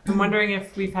 but I'm wondering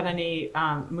if we've had any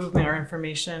movement or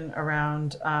information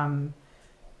around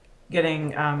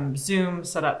getting Zoom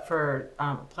set up for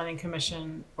Planning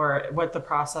Commission, or what the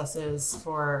process is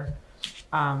for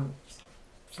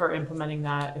implementing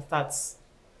that, if that's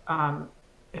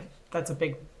a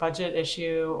big budget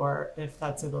issue or if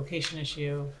that's a location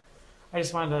issue. I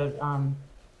just wanted to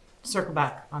circle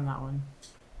back on that one.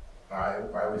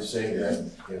 I would say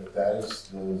that if that is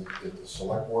if the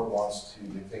select board wants to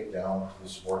dictate down to the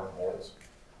subordinate boards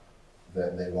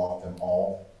that they want them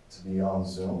all to be on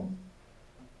Zoom,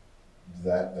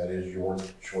 that is your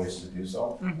choice to do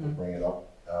so. Mm-hmm. We'll bring it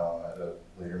up at a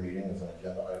later meeting as an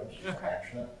agenda item, so you can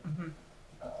action it. Mm-hmm.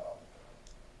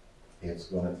 It's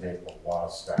going to take a lot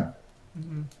of staff.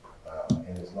 Mm-hmm.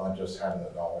 And it's not just having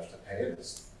the dollars to pay it,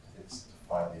 it's to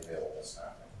find the available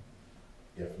staffing,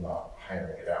 if not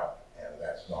hiring it out. And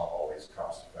that's not always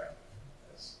cost effective,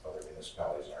 as other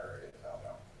municipalities in our area found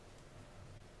out.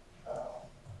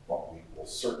 But we will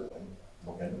certainly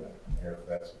look into it. If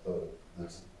that's what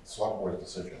the select board's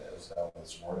decision is, down to the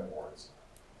subordinate boards,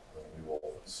 then we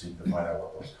will seek to find out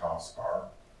what those costs are,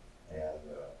 and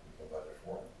we can budget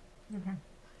for it. Okay.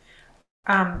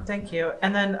 Thank you.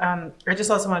 And then I just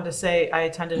also wanted to say I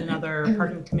attended another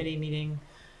parking committee meeting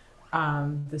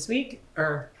this week,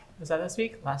 or was that this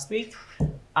week? Last week.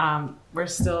 We're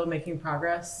still making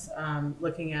progress,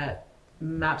 looking at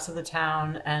maps of the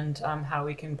town and how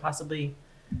we can possibly,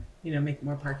 make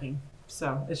more parking.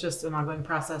 So it's just an ongoing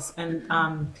process. And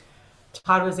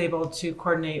Todd was able to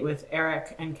coordinate with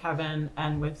Eric and Kevin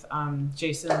and with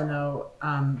Jason Lanu,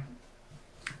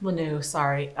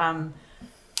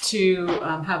 to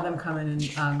have them come in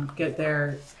and get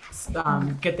their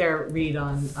read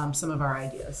on some of our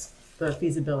ideas, the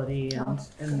feasibility and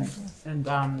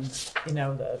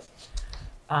the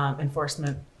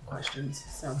enforcement questions.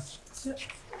 So yep.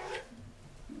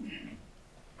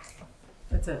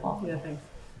 That's it. Yeah, thanks.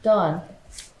 Don?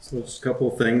 So just a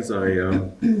couple of things.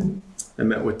 I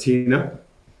met with Tina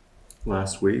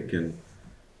last week and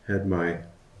had my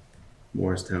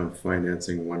Morristown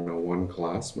Financing 101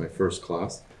 class, my first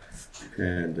class,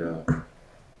 and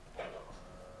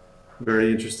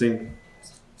very interesting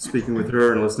speaking with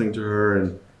her and listening to her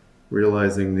and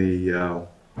realizing the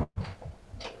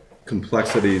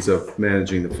complexities of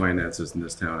managing the finances in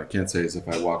this town. I can't say as if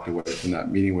I walked away from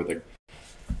that meeting with a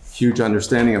huge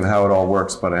understanding of how it all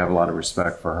works, but I have a lot of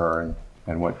respect for her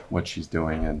and what she's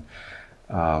doing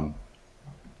and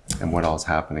what all is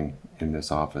happening in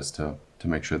this office to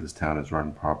make sure this town is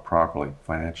run properly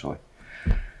financially.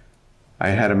 I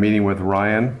had a meeting with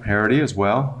Ryan Harity as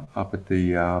well up at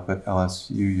the at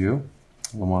LSUU,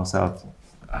 Lamar South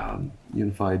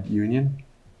Unified Union,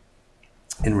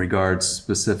 in regards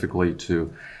specifically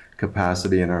to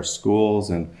capacity in our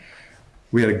schools, and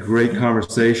we had a great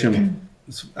conversation.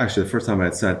 It's actually the first time I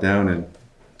had sat down and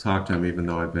talked to him, even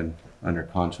though I've been under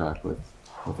contract with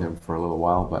him for a little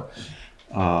while. But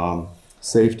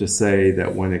safe to say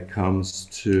that when it comes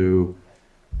to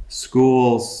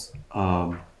schools,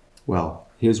 well,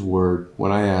 his word,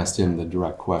 when I asked him the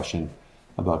direct question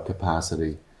about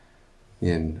capacity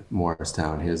in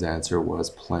Morristown, his answer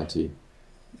was plenty.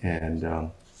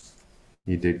 And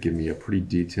he did give me a pretty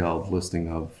detailed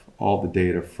listing of all the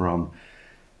data from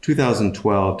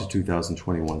 2012 to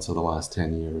 2021, so the last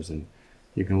 10 years. And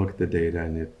you can look at the data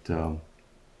and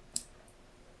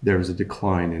there's a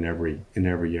decline in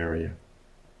every area.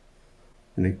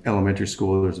 In the elementary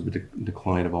school, there's a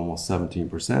decline of almost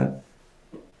 17%.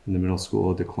 In the middle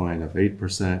school, a decline of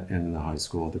 8%, and in the high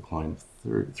school, a decline of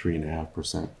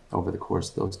 3.5% over the course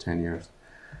of those 10 years.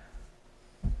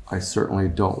 I certainly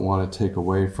don't want to take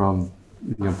away from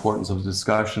the importance of the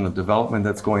discussion of development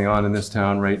that's going on in this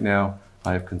town right now.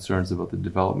 I have concerns about the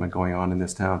development going on in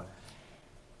this town.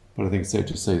 But I think it's safe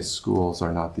to say schools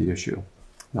are not the issue,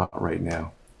 not right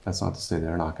now. That's not to say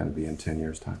they're not going to be in 10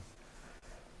 years' time,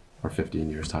 or 15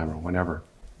 years' time, or whenever.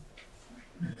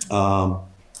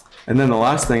 And then the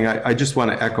last thing, I just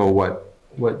want to echo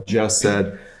what Jess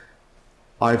said.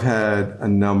 I've had a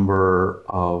number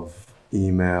of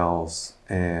emails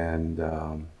and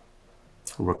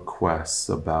requests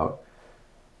about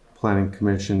planning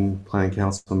commission, planning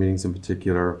council meetings in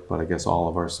particular, but I guess all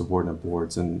of our subordinate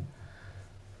boards, and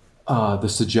the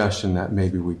suggestion that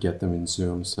maybe we get them in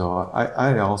Zoom. So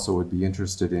I also would be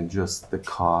interested in just the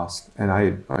cost. And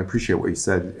I appreciate what you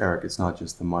said, Eric. It's not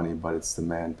just the money, but it's the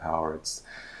manpower.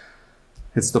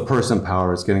 It's the person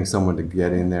power. It's getting someone to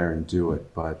get in there and do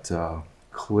it. But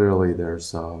clearly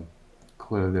there's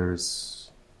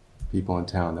people in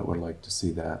town that would like to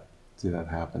see that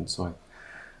happen. So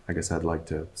I guess I'd like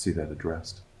to see that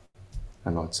addressed.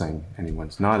 I'm not saying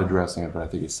anyone's not addressing it, but I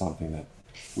think it's something that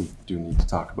we do need to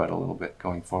talk about a little bit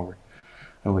going forward.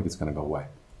 I don't think it's going to go away.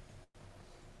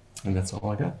 And that's all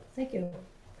I got. Thank you.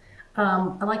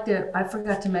 I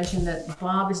forgot to mention that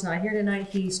Bob is not here tonight.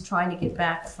 He's trying to get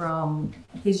back from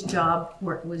his job,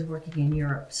 was working in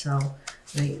Europe. So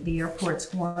the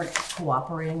airports weren't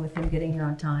cooperating with him getting here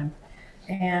on time.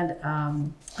 And I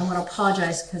want to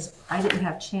apologize because I didn't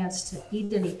have a chance to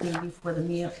eat anything before the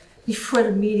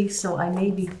meeting, so I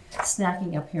may be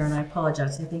snacking up here, and I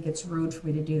apologize. I think it's rude for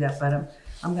me to do that, but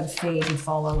I'm going to fade and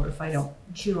fall over if I don't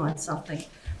chew on something.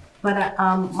 But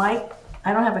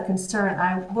I don't have a concern.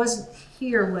 I wasn't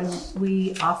here when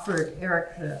we offered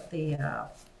Eric the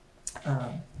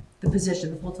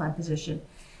position, the full-time position,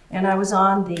 and I was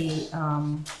on the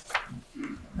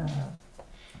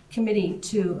committee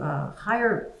to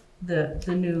hire the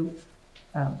new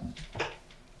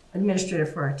administrator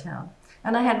for our town.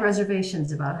 And I had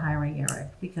reservations about hiring Eric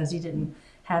because he didn't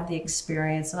have the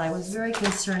experience, and I was very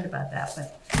concerned about that.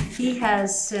 But he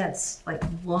has since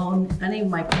blown any of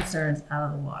my concerns out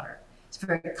of the water. He's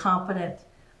very competent.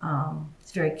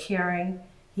 He's very caring.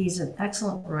 He's an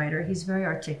excellent writer. He's very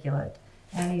articulate,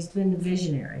 and he's been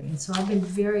visionary. And so I've been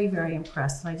very, very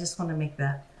impressed, and I just want to make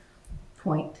that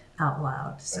point out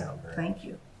loud. So thank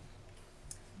you.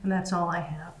 And that's all I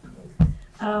have.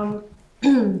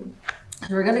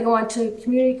 We're going to go on to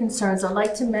community concerns. I'd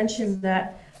like to mention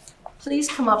that please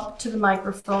come up to the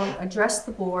microphone, address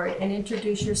the board, and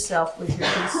introduce yourself with your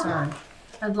concern.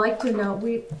 I'd like to know,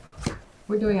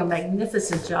 we're doing a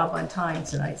magnificent job on time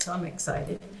tonight, so I'm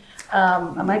excited.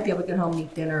 I might be able to get home and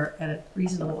eat dinner at a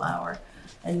reasonable hour,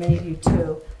 and many of you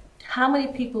too. How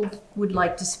many people would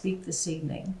like to speak this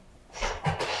evening?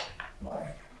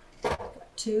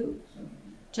 2?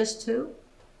 Just 2?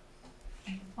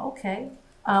 Okay.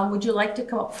 Would you like to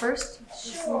come up first?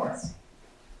 Sure.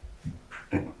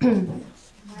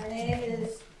 My name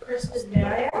is Kristen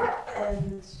Marriott,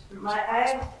 and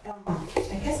I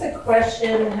guess a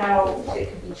question how it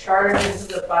could be charted into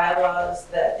the bylaws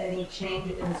that any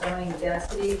change in zoning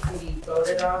density can be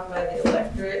voted on by the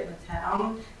electorate in the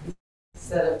town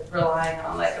instead of relying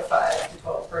on like a 5 to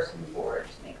 12 person board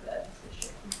to make that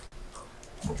decision.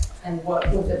 And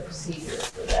what would the procedures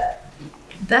for that be?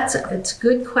 It's a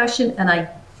good question, and I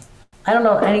don't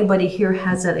know if anybody here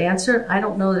has that answer. I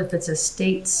don't know if it's a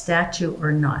state statute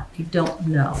or not. I don't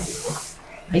know.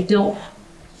 I don't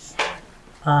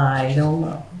know. I don't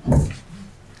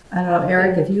know,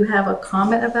 Eric, if you have a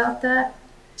comment about that?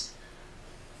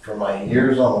 For my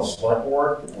years on the select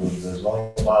board, with the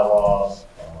zoning bylaws,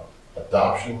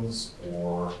 adoptions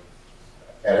or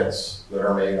edits that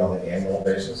are made on an annual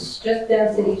basis, Just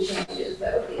density changes,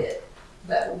 that would be it.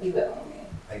 That would be the only.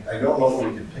 I don't know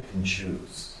if we could pick and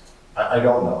choose. I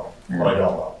don't know, but I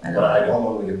don't know. But I don't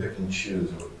know if we could pick and choose.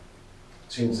 It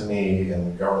seems to me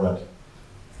in government,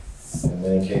 in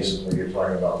many cases where you're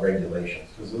talking about regulations,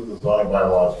 because the zoning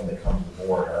bylaws, when they come to the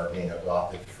board, are being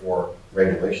adopted for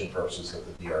regulation purposes that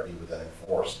the DRD would then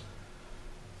enforce.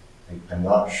 I'm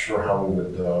not sure how we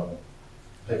would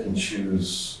pick and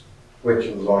choose which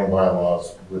of the zoning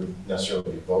bylaws would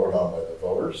necessarily be voted on by the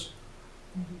voters.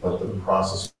 But the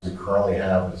process we currently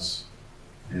have is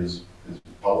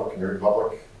public, very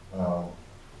public.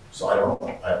 So I don't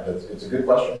know. It's a good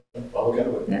question. I'll look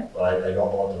into it. Yeah. But I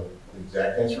don't know what the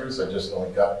exact answer is. I just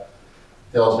only got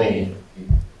tells me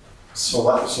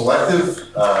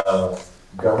selective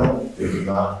government is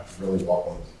not really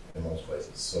welcomed in most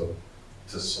places. So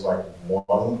to select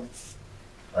one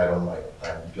item,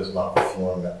 I'm just not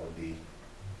feeling that would be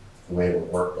the way it would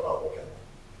work, but I'll look into it.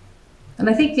 And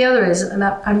I think the other is, and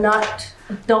I'm not,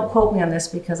 don't quote me on this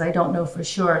because I don't know for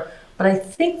sure, but I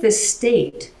think the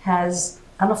state has,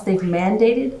 I don't know if they've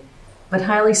mandated, but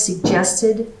highly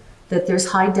suggested that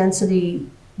there's high density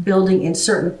building in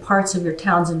certain parts of your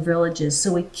towns and villages.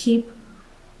 So we keep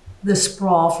the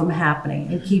sprawl from happening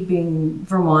and keeping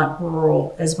Vermont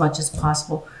rural as much as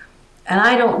possible. And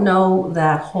I don't know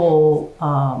that whole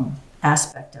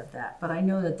aspect of that, but I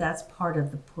know that that's part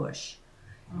of the push.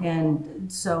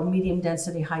 And so medium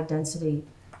density, high density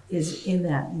is in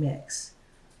that mix.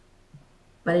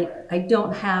 But I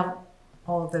don't have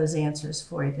all of those answers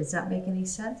for you. Does that make any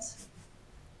sense?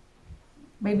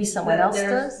 Maybe someone else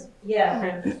does?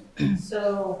 Yeah,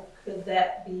 so could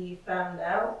that be found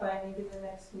out by maybe the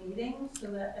next meeting so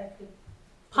that I could?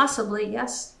 Possibly,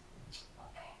 yes.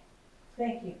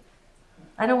 Thank you.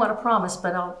 I don't want to promise,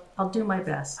 but I'll do my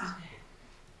best.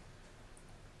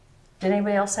 Did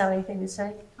anybody else have anything to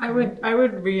say? I would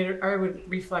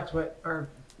reflect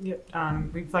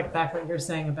reflect back what you're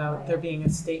saying about there being a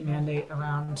state mandate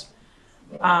around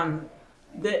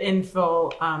the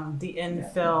infill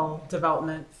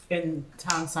development in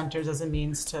town centers as a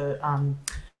means to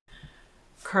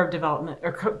curb development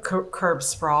or curb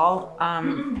sprawl.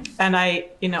 And I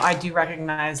do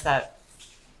recognize that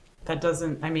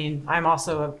doesn't. I mean, I'm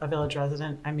also a village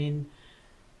resident. I mean,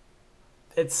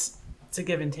 it's a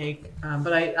give and take,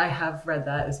 but I have read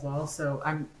that as well, so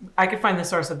I could find the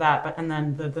source of that. But and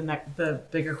then the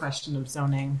bigger question of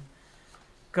zoning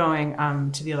going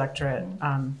to the electorate,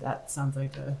 that sounds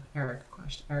like a Eric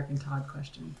and Todd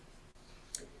question.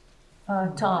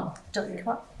 Tom, come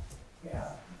on.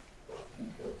 Yeah.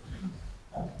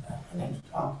 My name's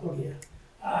Tom Cloutier.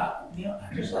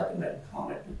 I'd just like to make a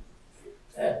comment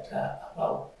that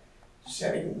about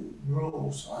setting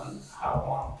rules on how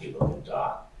long people can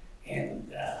talk.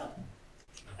 And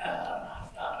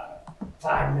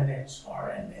 5 minutes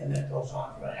and then it goes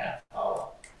on for a half hour.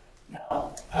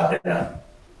 Now, I've been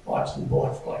watching the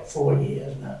board for like 4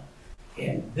 years now.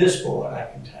 And this board,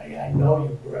 I can tell you, I know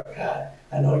you work hard.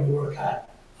 I know you work hard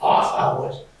off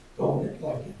hours, going to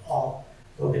like all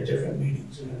go to different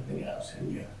meetings and everything else.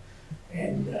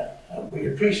 And we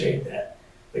appreciate that.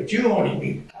 But you only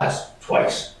meet us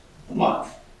twice a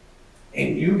month.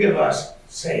 And you give us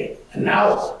say an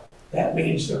hour, that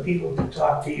means the people to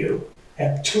talk to you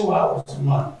have 2 hours a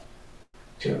month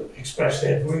to express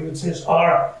their grievances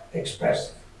or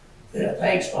express their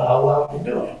thanks for how well you're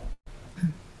doing.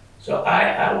 So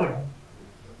I would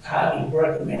highly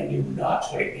recommend you not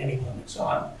putting any limits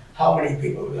on how many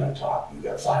people are gonna talk. You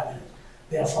got 5 minutes,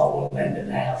 therefore we'll end in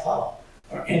a half hour,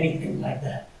 or anything like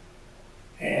that.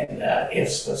 And if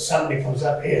somebody comes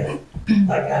up here,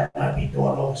 like I might be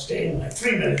doing overstating like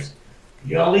 3 minutes,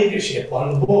 your leadership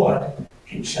on the board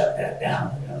can shut that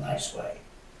down in a nice way.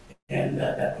 And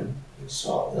that would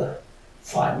solve the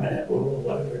 5-minute rule, or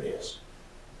whatever it is.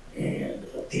 And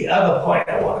the other point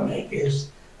I want to make is,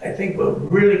 I think we're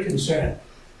really concerned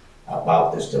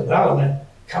about this development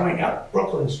coming up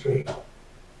Brooklyn Street.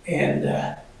 And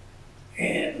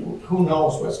who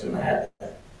knows what's going to happen.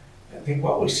 I think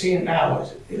what we're seeing now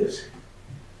is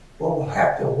we'll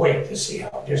have to wait to see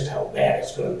just how bad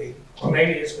it's going to be. Or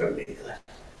maybe it's going to be good.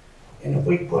 And if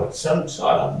we put some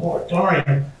sort of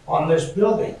moratorium on this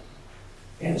building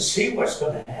and see what's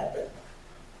going to happen,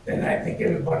 then I think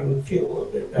everybody would feel a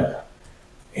little bit better.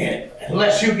 And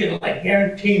unless you can like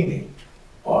guarantee me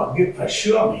or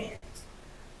assure me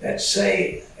that,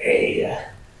 say, a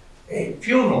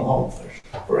funeral home,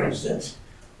 for instance,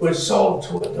 was sold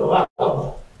to a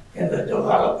developer and the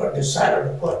developer decided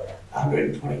to put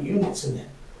 120 units in it,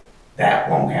 that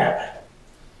won't happen.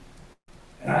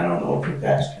 And I don't know if you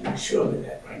guys can assure me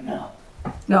that right now.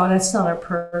 No, that's not our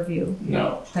purview.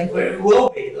 No. Thank you. It will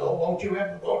be though, won't you have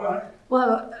a vote on it?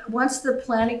 Well, once the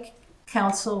planning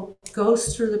council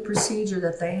goes through the procedure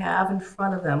that they have in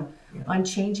front of them on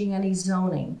changing any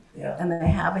zoning, Yeah. and they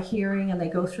have a hearing and they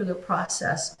go through the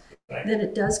process, Right. then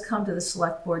it does come to the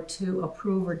select board to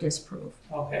approve or disapprove.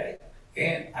 Okay,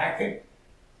 and I think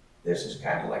this is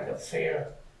kind of like a fair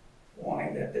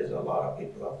warning that there's a lot of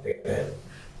people up there that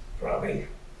probably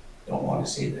don't want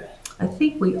to see that. I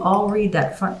think we all read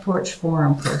that front porch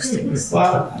forum postings.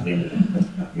 Well, I mean,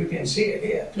 you can see it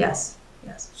here. Yes,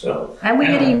 yes. So. And we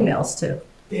get emails too.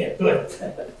 Yeah, good.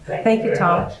 Thank you, very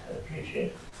Tom. much. I appreciate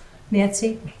it.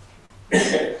 Nancy?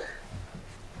 Okay,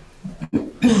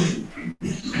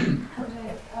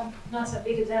 not to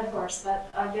beat a dead horse, but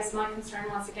I guess my concern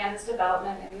once again is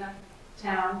development in the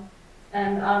town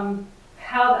and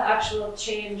how the actual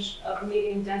change of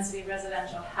medium density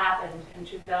residential happened in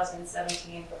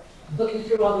 2017. Looking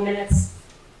through all the minutes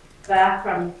back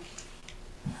from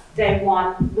day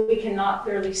one, we cannot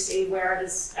clearly see where it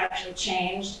is actually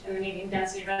changed in the medium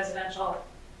density residential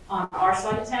on our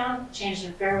side of town. Changed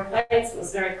in Fairwood Heights, it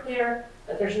was very clear,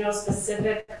 but there's no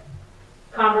specific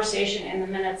conversation in the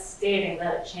minutes stating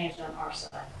that it changed on our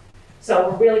side. So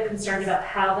we're really concerned about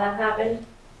how that happened,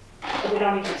 but we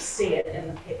don't even see it in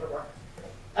the paperwork.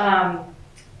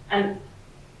 And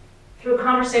through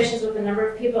conversations with a number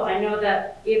of people, I know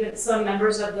that even some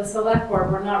members of the select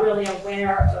board were not really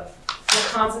aware of the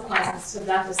consequences to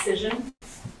that decision,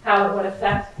 how it would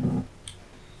affect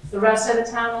the rest of the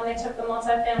town when they took the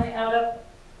multifamily out of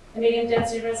the medium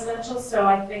density residential. So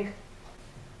I think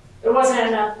there wasn't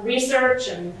enough research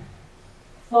and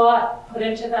thought put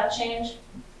into that change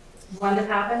when it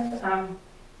happened.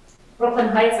 Brooklyn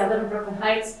Heights, I live in Brooklyn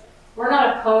Heights. We're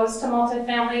not opposed to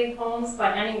multifamily homes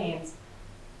by any means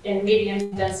in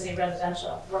medium density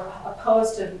residential. We're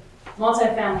opposed to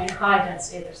multifamily and high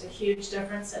density. There's a huge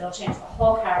difference. It'll change the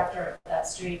whole character of that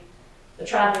street. The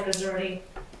traffic is already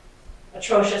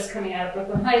atrocious coming out of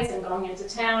Brooklyn Heights and going into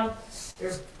town.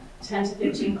 There's 10 to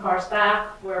 15 cars back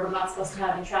where we're not supposed to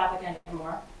have any traffic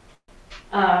anymore.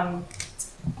 And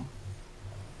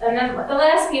then the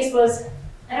last piece was,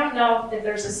 I don't know if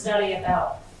there's a study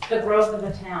about the growth of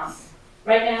the town.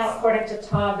 Right now, according to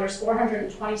Todd, there's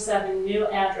 427 new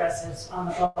addresses on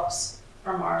the books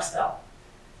for Morrisville.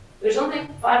 There's only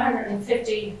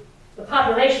 550, the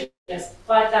population is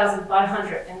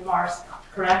 5,500 in Morrisville,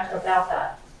 correct? About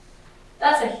that.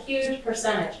 That's a huge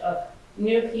percentage of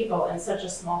new people in such a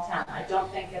small town. I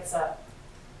don't think it's a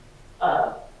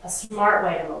smart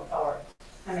way to move forward.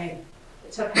 I mean,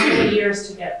 it took how many years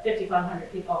to get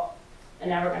 5,500 people, and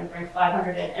now we're going to bring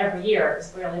 500 in every year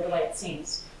is really the way it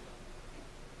seems.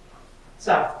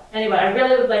 So anyway, I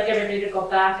really would like everybody to go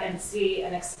back and see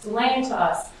and explain to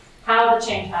us how the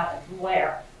change happened,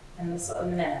 where in the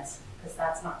minutes, because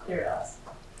that's not clear to us.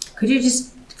 Could you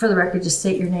just, for the record, just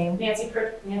state your name? Nancy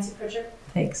Pritchard.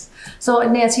 Thanks. So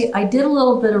Nancy, I did a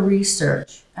little bit of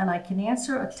research and I can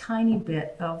answer a tiny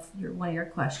bit of one of your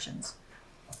questions.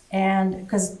 And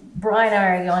because Brian and I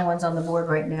are the only ones on the board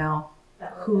right now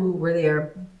who were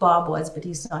there. Bob was, but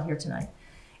he's not here tonight.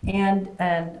 And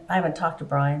I haven't talked to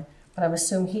Brian, but I'm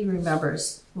assuming he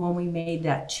remembers when we made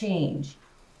that change.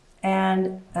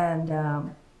 And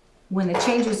when the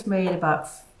change was made about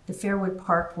the Fairwood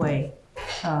Parkway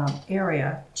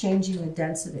area, changing the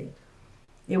density,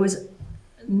 it was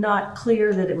not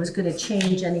clear that it was going to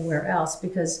change anywhere else,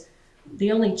 because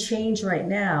the only change right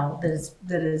now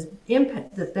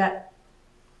that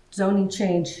zoning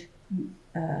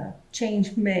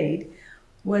change made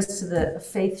was to the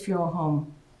Faith Funeral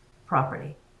Home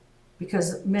property,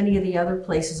 because many of the other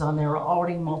places on there are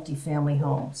already multifamily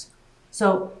homes.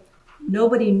 So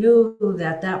nobody knew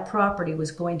that that property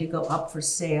was going to go up for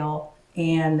sale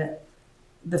and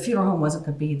the funeral home wasn't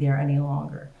going to be there any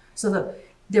longer. So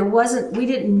we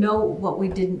didn't know what we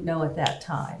didn't know at that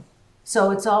time.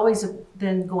 So it's always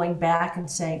been going back and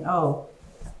saying, oh,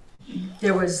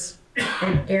 there was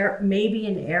maybe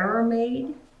an error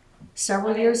made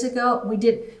several years ago. We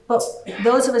did, but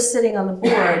those of us sitting on the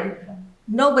board,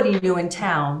 nobody knew in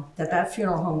town that that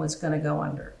funeral home was going to go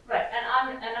under. Right, and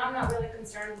I'm not really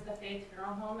concerned with the Faith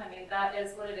Funeral Home. I mean, that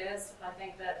is what it is. I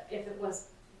think that if it was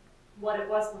what it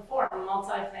was before, a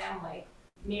multi-family,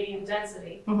 medium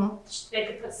density, they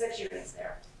could put 6 units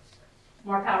there.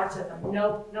 More power to them.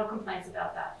 No complaints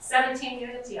about that. 17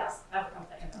 units, yes, I have a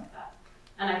complaint about that.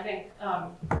 And I think,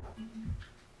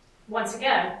 once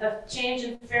again, the change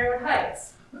in Fairwood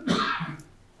Heights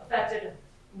affected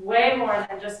way more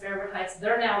than just Fairwood Heights.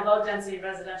 They're now low-density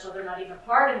residential. They're not even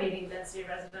part of medium-density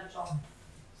residential.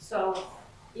 So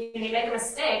when you make a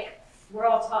mistake, we're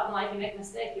all taught in life, you make a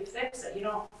mistake, you fix it. You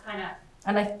don't kind of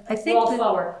And I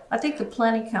think the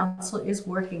planning council is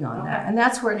working on that, and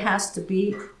that's where it has to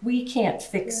be. We can't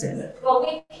fix it. Well,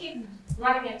 we keep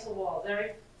running into walls.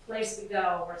 Every place we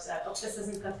go, we're said, oh, this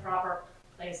isn't the proper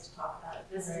place to talk about it.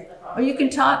 This isn't the proper Or you can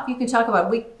place. talk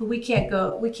about it. We can't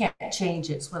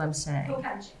change it, is what I'm saying. Who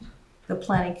can change it? The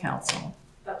planning council,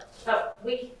 But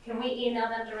can we email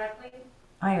them directly?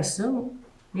 I assume,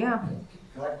 yeah.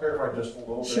 Can I clarify just a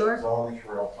little bit? Sure. Because I want to make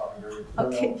sure we're all talking very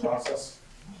clearly Okay. on the process.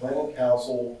 Planning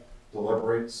council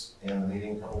deliberates, and the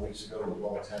meeting a couple of weeks ago was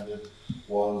well attended,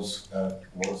 was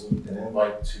an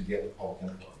invite to get public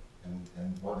input.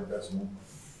 And what did that's mean?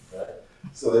 Okay?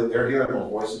 So that they're hearing those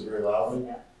voices very loudly.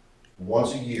 Yeah.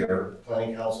 Once a year,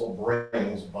 planning council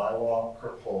brings bylaw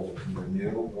proposals, either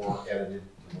new or edited,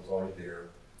 to what's already there,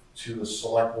 to the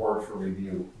select board for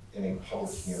review in a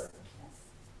public hearing.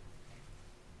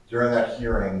 During that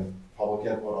hearing, public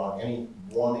input on any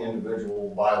one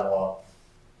individual bylaw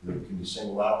that can be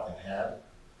singled out and had.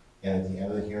 And at the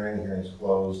end of the hearing is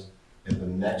closed. At the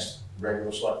next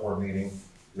regular select board meeting,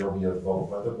 there will be a vote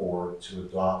by the board to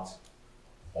adopt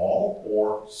all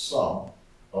or some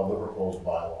of the proposed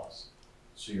bylaws.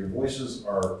 So your voices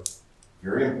are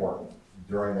very important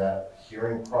during that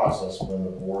hearing process when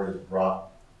the board has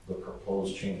brought the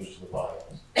proposed changes to the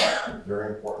bylaws.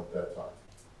 Very important at that time.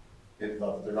 It's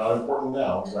not that they're not important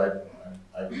now, because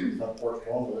I've been front porch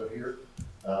home, live here,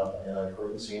 and I've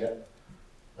heard and seen it.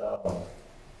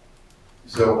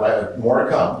 So I have more to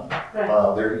come.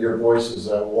 Your voices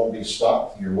won't be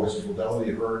stopped. Your voices will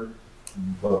definitely be heard,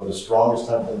 but the strongest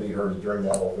time to be heard is during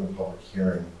that open public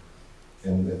hearing,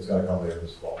 and it's going to come later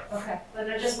this fall. Okay, but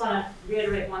I just want to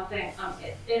reiterate one thing.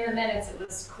 In the minutes, it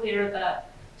was clear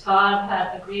that Todd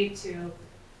had agreed to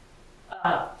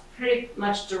pretty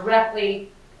much directly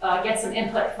get some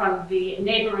input from the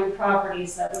neighboring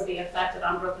properties that would be affected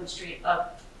on Brooklyn Street of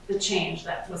the change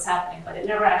that was happening, but it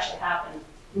never actually happened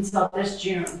until this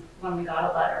June when we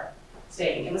got a letter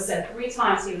stating. It was said 3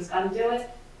 times he was going to do it.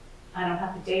 I don't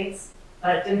have the dates,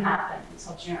 but it didn't happen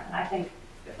until June. And I think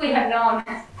if we had known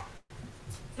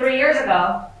 3 years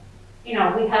ago, we'd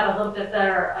have a little bit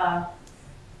better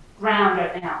ground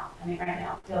right now. I mean, right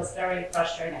now it feels very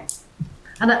frustrating.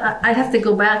 And I'd have to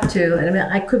go back to, and I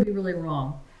mean, I could be really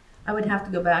wrong. I would have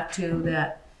to go back to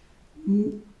that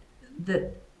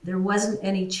there wasn't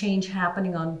any change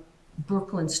happening on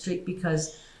Brooklyn Street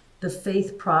because the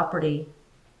Faith property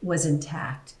was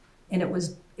intact, and it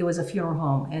was a funeral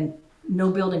home, and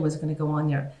no building was going to go on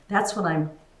there. That's what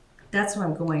I'm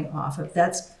going off of.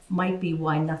 That's might be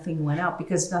why nothing went out,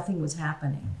 because nothing was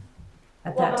happening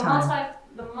at that time.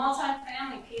 The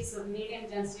multi-family piece of medium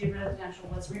density residential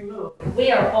was removed.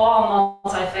 We are all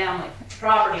multi-family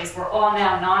properties. We're all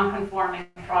now non-conforming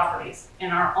properties in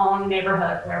our own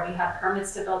neighborhood where we have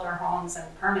permits to build our homes and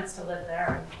permits to live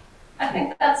there. I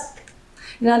think that's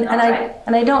and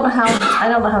I don't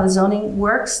know how the zoning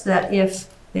works, that if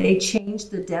they change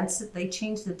the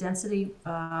density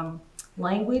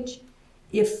language,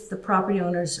 if the property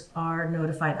owners are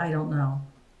notified. I don't know.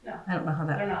 No, I don't know how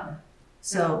that. they're not.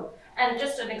 So. And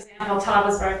just an example, Todd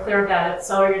was very clear about it.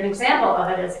 So an example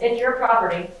of it is if your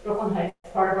property, Brooklyn Heights,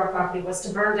 part of our property, was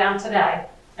to burn down today,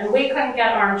 and we couldn't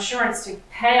get our insurance to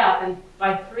pay up and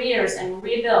by 3 years and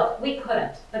rebuild. We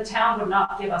couldn't. The town would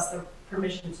not give us the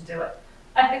permission to do it.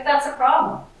 I think that's a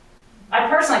problem. I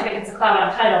personally think it's a cloud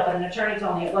on title, but an attorney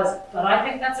told me it wasn't. But I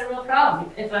think that's a real problem.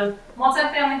 If a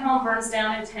multifamily home burns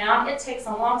down in town, it takes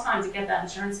a long time to get that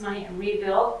insurance money and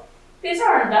rebuild. These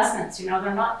are investments, you know,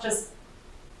 they're not just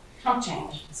chump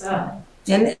change, so.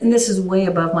 And this is way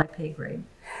above my pay grade.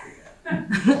 Okay,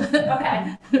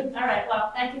 all right,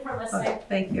 well, thank you for listening. Okay,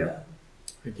 thank you.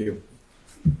 Thank you.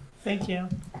 Thank you.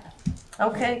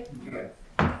 Okay,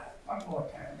 One more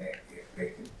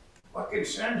time, what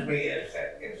concerns me is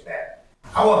that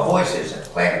our voices at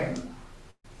planning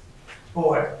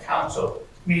board, council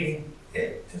meeting,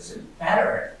 it doesn't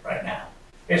matter right now.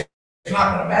 It's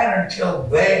not gonna matter until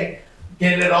they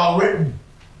get it all written.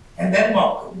 And then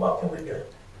what can we do?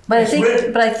 but It's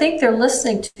written. I think they're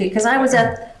listening to you, because I was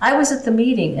at the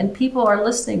meeting and people are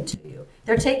listening to you.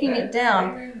 They're taking it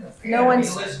down. No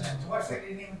one's- listening to us. They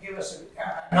didn't even give us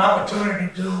an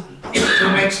opportunity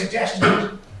to make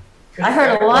suggestions. I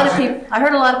heard a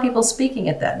lot of people speaking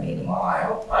at that meeting. Well, I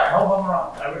hope I'm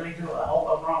wrong. I really do. I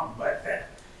hope I'm wrong. But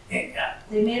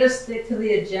They made us stick to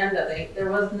the agenda. There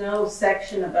was no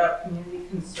section about community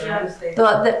concerns. They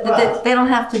They don't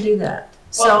have to do that.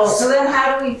 So So, then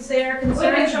how do we say our We've been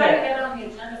concerns trying to there? get it on the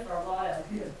agenda for a while.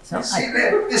 so see,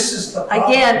 I- this is the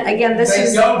problem. again, this They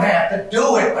is, don't have to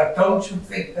do it, but don't you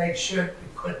think they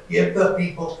could give the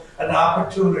people an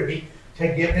opportunity to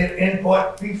give their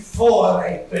input before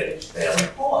they finish their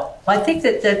report? I think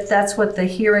that's what the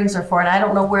hearings are for, and I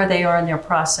don't know where they are in their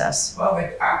process. Well,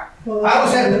 I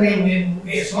was at the meeting, and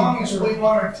as long as we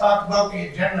wanted to talk about the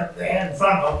agenda they had in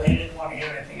front of them, they didn't want to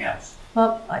hear anything else.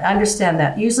 Well, I understand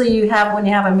that. Usually when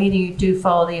you have a meeting, you do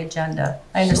follow the agenda.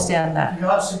 I understand that.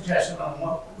 Your suggestion on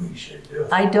what we should do?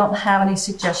 I don't have any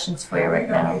suggestions for you right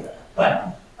now.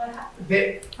 But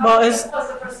they, How are we is- supposed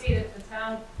to proceed if the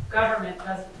town government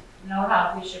doesn't know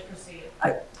how we should proceed?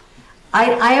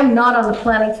 I am not on the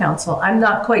planning council. I'm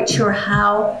not quite sure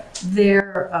how they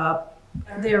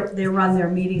run their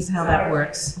meetings, how that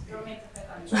works. Don't mean to pick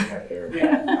on you.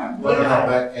 yeah, No,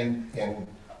 Beck, and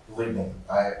believe me,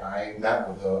 I met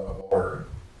with a voter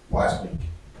last week,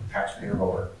 taxpayer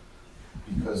voter,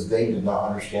 because they did not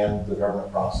understand the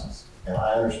government process. And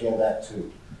I understand that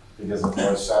too, because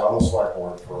I sat on the select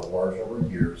board for a large number of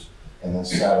years, and then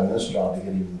sat in this job to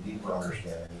get even deeper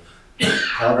understanding.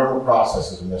 Town government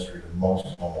process is a mystery to most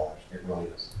homeowners, it really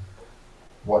is.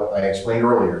 What I explained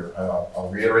earlier, I'll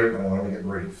reiterate, but I'm going to get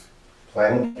brief.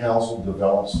 Planning council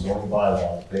develops zoning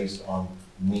bylaws based on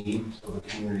needs of the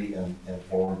community and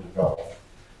forward development.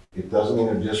 It doesn't mean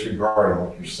they're disregarding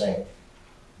what you're saying.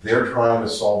 They're trying to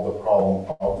solve the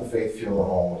problem of the Faith Funeral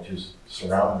Home, which is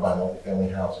surrounded by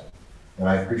multifamily housing. And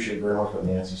I appreciate very much what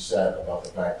Nancy said about the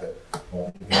fact that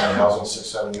multifamily housing, 6,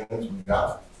 7 units, we've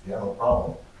got it. We have no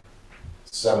problem.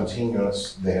 17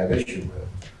 units, they have issue with.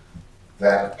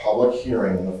 That public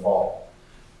hearing in the fall,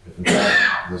 if in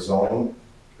fact the zoning,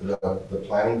 the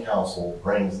planning council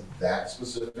brings that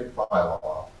specific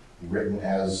bylaw, written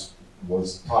as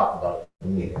was talked about at the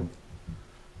meeting,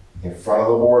 in front of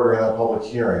the board or in a public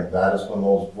hearing, that is when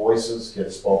those voices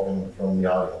get spoken from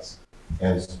the audience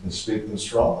and speak them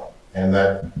strongly. And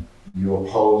that you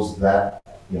oppose that,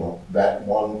 that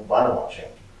one bylaw change.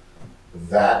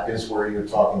 That is where you're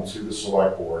talking to the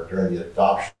select board during the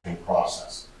adoption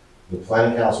process. The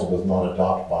planning council does not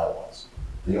adopt bylaws.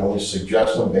 They only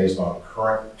suggest them based on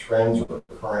current trends or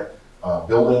current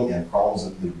building and problems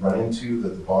that they run into, that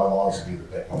the bylaws have either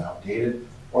become outdated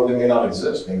or they may not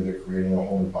exist. Maybe they're creating a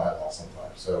whole new bylaw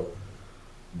sometimes. So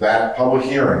that public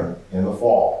hearing in the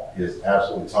fall is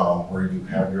absolutely time where you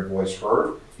have your voice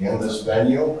heard in this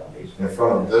venue, in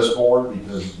front of this board,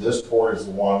 because this board is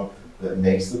the one that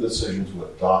makes the decision to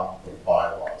adopt the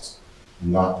bylaws,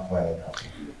 not the planning council.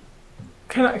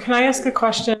 Can I ask a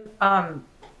question?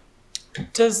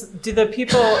 Do the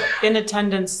people in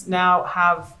attendance now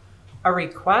have a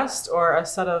request or a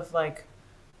set of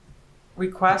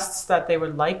requests that they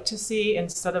would like to see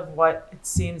instead of what it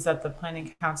seems that the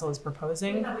planning council is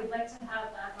proposing? We'd like to have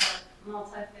that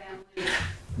multifamily,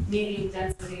 medium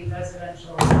density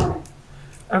residential zoning.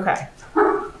 Okay.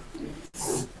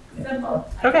 Simple.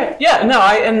 Okay. Yeah. No.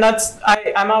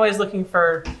 I'm always looking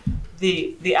for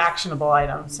the actionable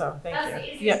item. So thank you. That's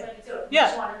the easiest Yeah. way to do it. We Yeah.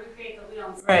 just want to recreate the wheel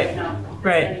and say, Right. this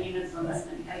Right. many units on this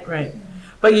many height. Right.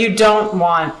 But you don't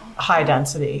want high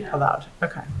density allowed.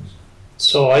 Okay.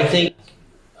 So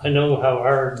I know how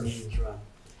our meetings run.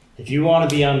 If you want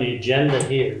to be on the agenda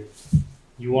here,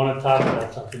 you want to talk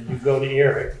about something, you go to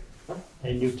Eric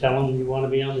and you tell him you want to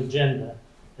be on the agenda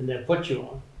and they'll put you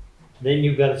on. Then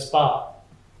you've got a spot.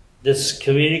 this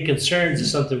community concerns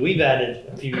is something we've added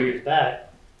a few years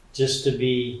back, just to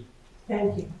be,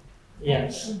 Thank you.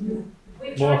 yes.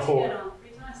 We've More tried to forward. get on 3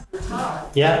 times to the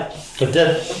top. Yeah, but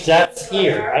that's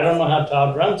here. I don't know how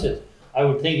Todd runs it. I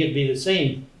would think it'd be the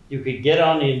same. You could get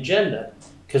on the agenda,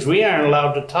 because we aren't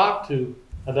allowed to talk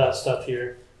about stuff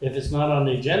here if it's not on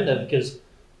the agenda, because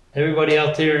everybody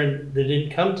out there that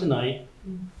didn't come tonight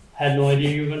had no idea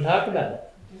you were gonna talk about it.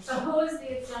 So who is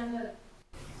the agenda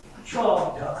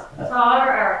control? Todd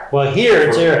or Eric? Well, here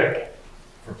it's Eric.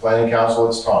 For planning council,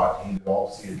 it's Todd, he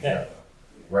develops the agenda.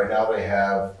 Right now, they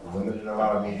have a limited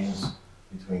amount of meetings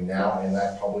between now and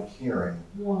that public hearing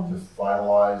to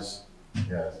finalize,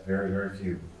 it's very, very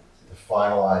few, to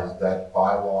finalize that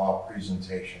bylaw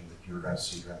presentation that you're gonna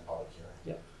see during the public hearing.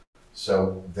 Yep.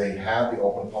 So they had the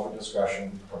open public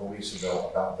discussion a couple weeks ago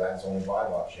about that zoning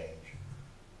bylaw change.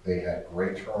 They had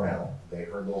great turnout. They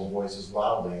heard those voices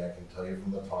loudly. I can tell you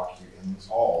from the talk here in these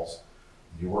halls,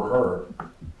 you were heard.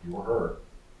 You were heard.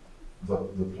 The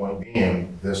point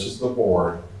being, this is the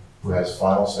board who has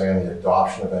final say in the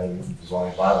adoption of any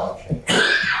zoning bylaw change.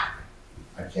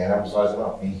 I can't emphasize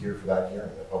enough, be here for that hearing,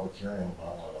 the public hearing on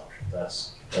bylaw adoption.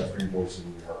 That's where your voices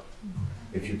will be heard.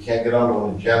 If you can't get onto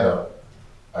an agenda,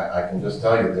 I can just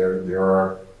tell you, there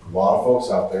are a lot of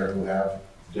folks out there who have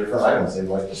different items they'd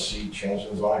like to see changed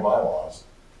in zoning bylaws.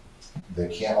 They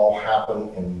can't all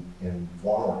happen in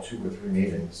 1 or 2 or 3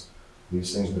 meetings.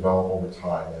 These things develop over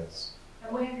time.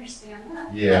 And we understand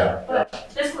that. Yeah.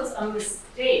 But this was a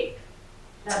mistake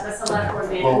that the select board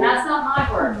made, and that's not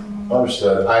my word.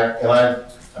 Understood. I've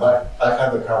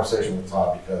had the conversation with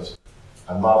Todd because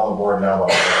I'm not on the board now,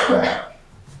 but I'm back.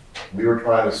 We were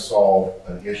trying to solve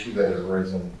an issue that had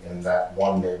arisen in that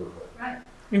one neighborhood. Right.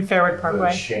 In Fairwood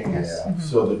Parkway.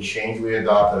 So the change we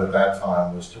adopted at that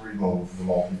time was to remove the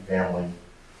multifamily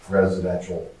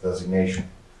residential designation.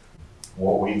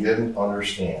 What we didn't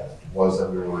understand was that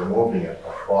we were removing it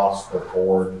across the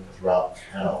board throughout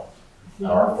town.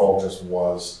 Our focus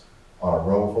was on a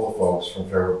room full of folks from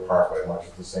Fairwood Parkway, much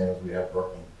the same as we have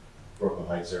Brooklyn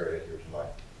Heights area here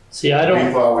tonight. See,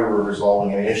 We thought we were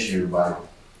resolving an issue by,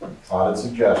 Todd had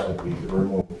suggested we could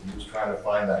remove, he was trying to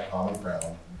find that common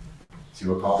ground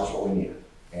to accomplish what we needed.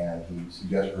 And he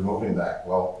suggested removing that.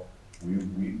 Well,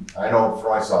 I know for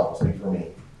myself, speak for me,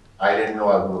 I didn't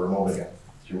realize we were removing it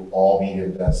to all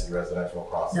medium density residential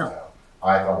across the town.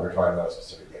 I thought we were talking about a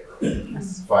specific neighborhood.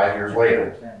 5 years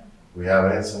later, we have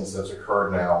an instance that's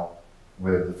occurred now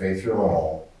with the Faith Funeral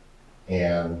Home,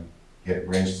 and it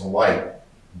brings to light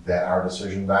that our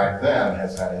decision back then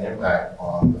has had an impact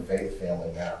on the Faith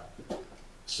family now.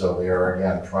 So they are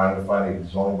again trying to find a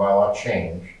zoning bylaw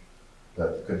change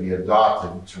that could be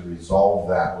adopted to resolve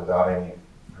that without any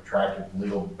protracted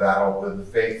legal battle with the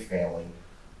Faith family,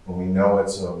 when we know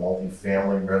it's a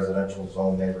multi-family residential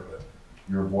zone neighborhood.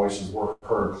 Your voices were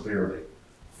heard clearly,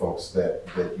 folks, that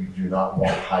you do not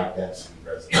want high-density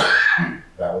residential.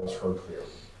 That was heard clearly.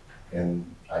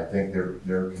 And I think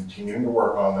they're continuing to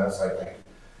work on this.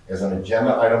 As an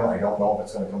agenda item, I don't know if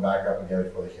it's going to come back up again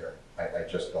before the hearing. I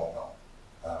just don't know.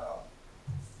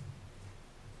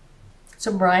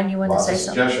 So Brian, you want to say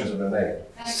something? Lots of suggestions have been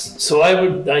made. So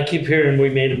I keep hearing we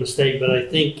made a mistake, but I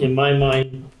think in my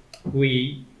mind,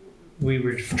 we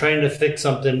were trying to fix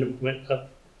something that went up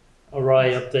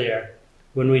awry up there.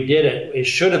 When we did it, it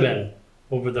should have been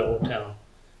over the whole town.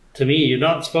 To me, you're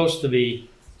not supposed to be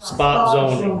spot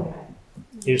zoning.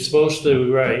 You're supposed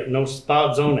to, right, no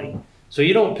spot zoning. So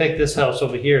you don't pick this house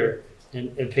over here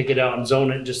and pick it out and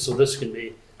zone it just so this can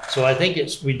be. So I think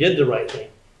we did the right thing.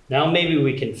 Now maybe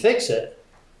we can fix it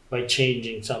by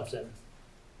changing something.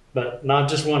 But not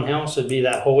just one house, it'd be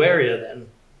that whole area then.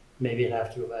 Maybe it'd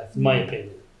have to go back, in my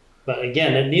opinion. But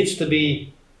again, it needs to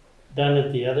be done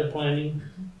at the other planning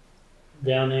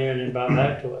down there and then brought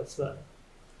back to us. But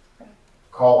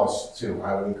call us too.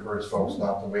 I would encourage folks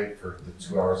not to wait for the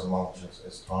 2 hours a month,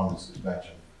 as Thomas has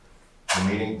mentioned.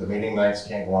 The meeting nights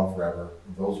can't go on forever.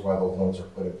 Those are why those limits are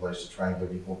put in place, to try and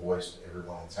give equal voice to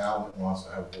everyone in town that wants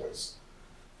to have a voice.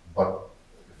 But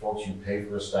folks, you pay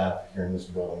for a staff here in this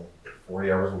building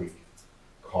 40 hours a week.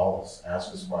 Call us,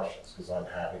 ask us questions, because I'm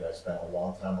happy that I spent a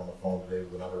long time on the phone today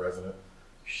with another resident.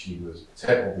 She was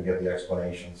tickled to get the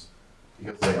explanations,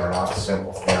 because they are not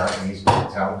simple. They aren't easy. The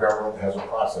town government has a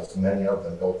process, many of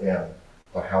them built in,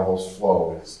 but how those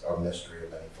flow is a mystery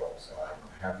of many folks, and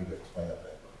I'm happy to explain it.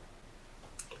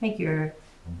 Thank you, Eric.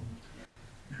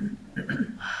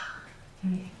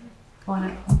 Okay, go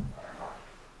on up.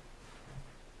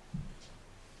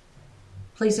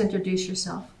 Please introduce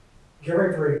yourself.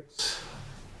 Gary Briggs,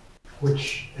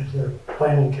 which at the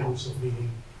planning council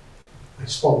meeting, I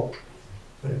spoke,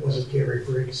 but it wasn't Gary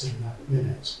Briggs in the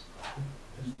minutes.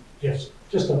 just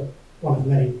one of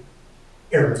many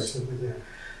errors that were there.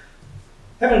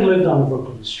 Having lived on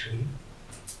Brooklyn Street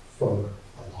for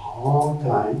a long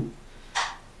time,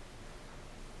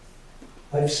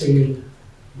 I've seen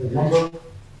the number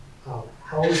of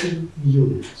housing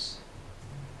units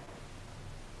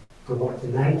go up to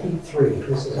 93.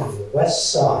 This is on the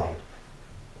west side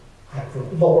of the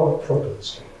lower Brooklyn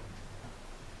Street,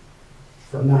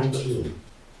 from 19.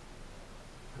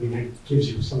 I mean, that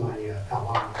gives you some idea of how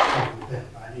long it's been,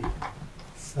 but I mean,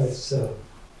 that's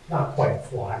not quite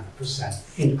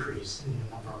 400% increase in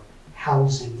the number of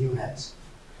housing units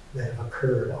that have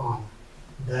occurred on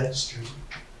that street.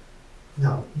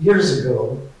 Now, years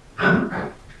ago,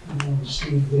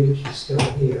 Steve Leach is still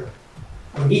here,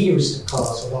 and he used to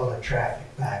cause a lot of traffic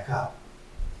back up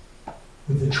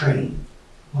with the train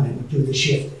when it would do the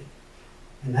shifting.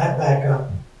 And that back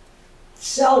up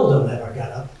seldom ever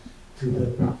got up to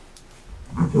the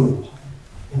funeral home.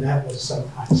 And that was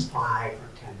sometimes 5 or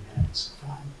 10 minutes of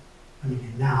time. I mean,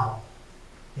 and now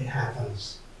it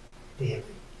happens daily,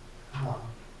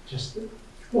 just 2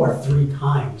 or 3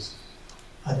 times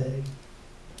a day.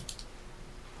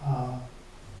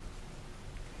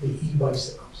 The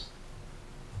e-bicycles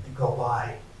that go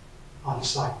by on the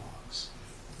sidewalks,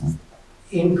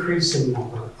 increasing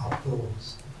number of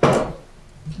those.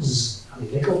 I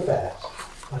mean, they go fast,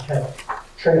 like have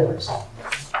trailers on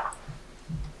them,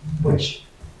 which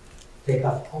take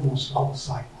up almost all the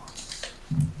sidewalks.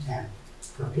 And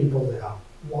for people that are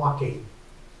walking,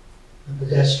 the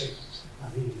pedestrians,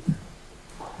 I mean,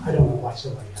 I don't know why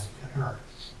somebody hasn't got hurt.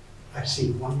 I've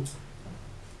seen one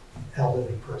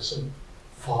elderly person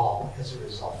fall as a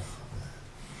result of that.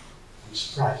 I'm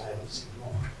surprised I haven't seen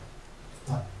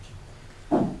more.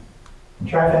 But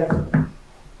traffic,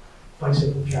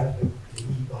 bicycle traffic, the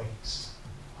e-bikes,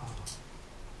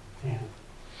 and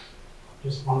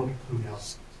just wanted to point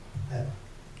out that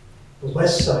the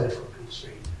west side of Brooklyn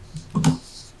Street,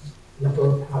 number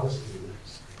of housing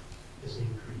units is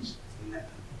increased. And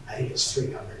I think it's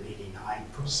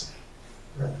 389%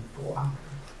 rather than 400.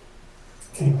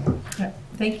 Anyway.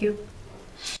 Thank you.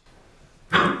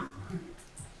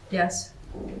 Yes.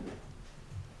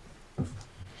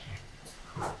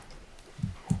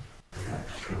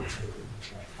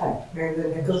 Hi, Mary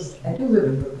Lou Nichols. I do live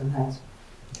in Brooklyn Heights.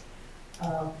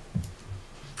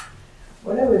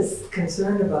 What I was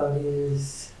concerned about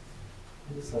is,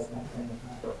 I just lost my train of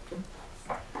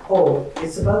thought. Oh,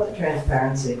 it's about the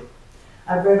transparency.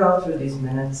 I've read all through these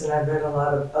minutes, and I've read a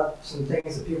lot of some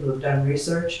things that people have done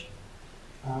research.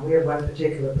 We have one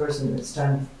particular person that's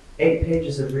done 8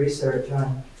 pages of research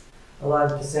on a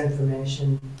lot of this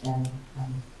information, and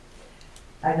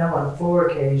I know on 4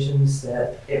 occasions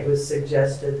that it was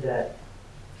suggested that,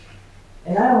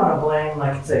 and I don't want to blame,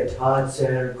 like say Todd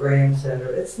said or Graham said,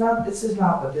 or it's not, this is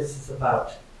not what this is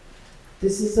about.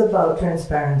 This is about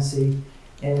transparency,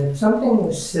 and if something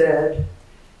was said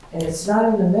and it's not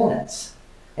in the minutes,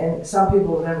 and some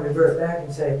people will then revert back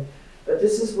and say, but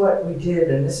this is what we did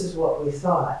and this is what we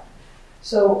thought.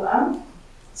 So I'm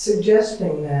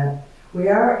suggesting that we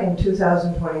are in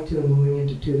 2022 moving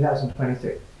into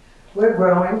 2023. We're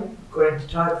growing, going to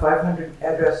talk 500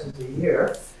 addresses a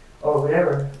year or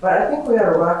whatever, but I think we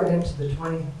ought to rocket into the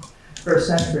 21st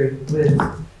century with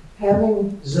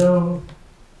having Zoom,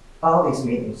 all these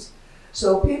meetings,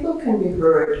 so people can be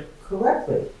heard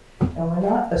correctly. And we're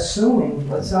not assuming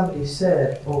what somebody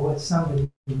said or what somebody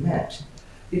meant.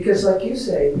 Because like you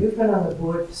say, you've been on the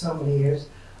board for so many years,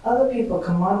 other people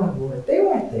come on the board, they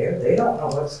weren't there, they don't know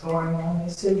what's going on,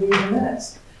 they say read the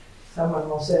minutes. Someone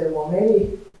will say, well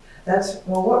maybe that's,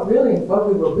 well what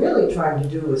we were really trying to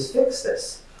do was fix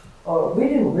this. Or we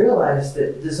didn't realize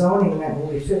that the zoning meant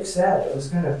when we fixed that, it was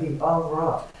gonna be all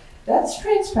wrong. That's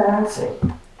transparency.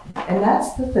 And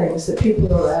that's the things that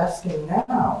people are asking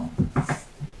now.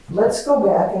 Let's go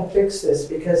back and fix this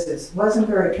because it wasn't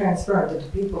very transparent that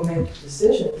the people made the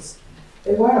decisions.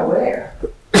 They weren't aware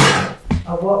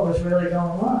of what was really going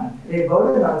on. They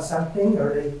voted on something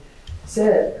or they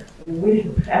said, we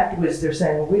didn't, afterwards they're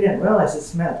saying, well, we didn't realize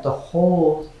this meant the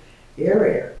whole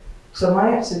area. So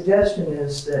my suggestion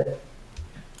is that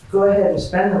go ahead and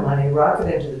spend the money, rock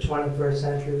it into the 21st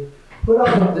century, put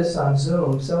all of this on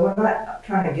Zoom so we're not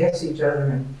trying to guess each other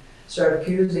and start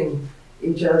accusing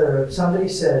each other. Somebody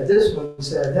said, this one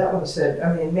said, that one said,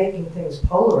 I mean, making things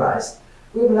polarized.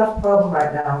 We have enough problem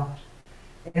right now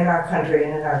in our country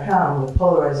and in our town with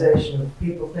polarization of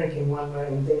people thinking one way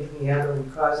and thinking the other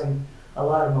and causing a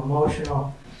lot of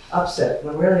emotional upset,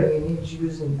 when really we need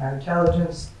using our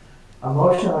intelligence,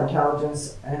 emotional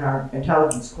intelligence, and our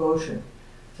intelligence quotient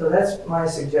So that's my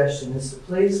suggestion, is to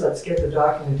please, let's get the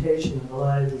documentation of a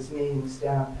lot of these meetings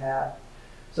down pat,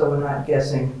 so we're not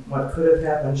guessing what could have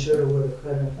happened, should have, would have,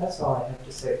 could have. That's all I have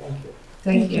to say. Thank you.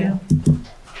 Thank you.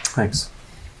 Thanks.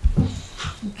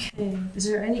 Okay, is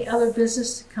there any other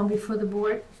business to come before the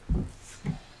board?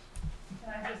 Can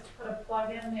I just put a plug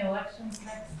in, the election's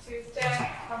next Tuesday,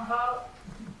 come vote,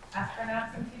 ask for an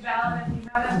absentee ballot if you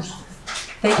have it.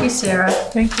 Thank you, Sarah.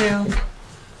 Thank you.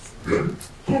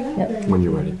 When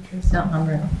you're ready. No, I'm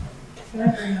ready. Can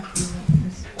I bring up the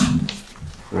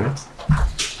Ready?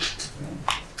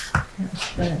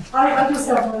 Go ahead. I just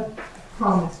have one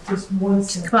promise, just one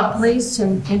second. Come up, please,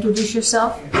 and introduce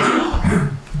yourself.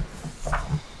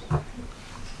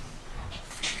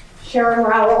 Sharon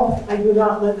Rowell, I do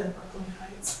not live in Brooklyn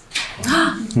Heights.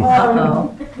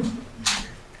 Uh-oh.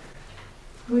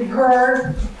 We've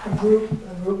heard a group,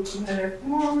 we're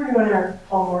doing our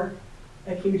homework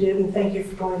like you did, and thank you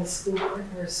for going to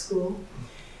school.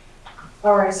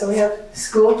 All right, so we have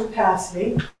school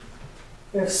capacity,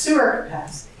 we have sewer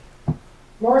capacity.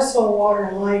 Morristown Water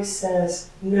and Light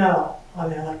says no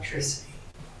on electricity.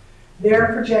 They're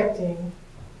projecting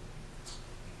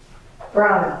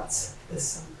brownouts this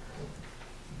summer.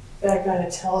 That kind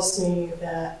of tells me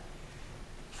that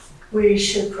we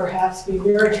should perhaps be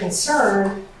very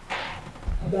concerned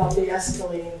about the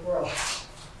escalating growth.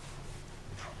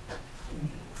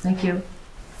 Thank you.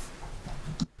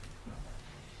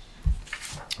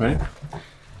 Right.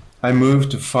 I move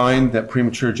to find that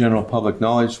premature general public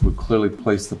knowledge would clearly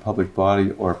place the public body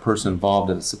or a person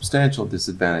involved at a substantial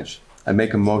disadvantage. I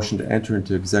make a motion to enter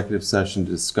into executive session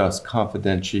to discuss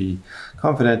confidential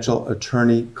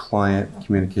attorney-client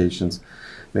communications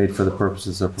made for the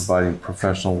purposes of providing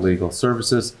professional legal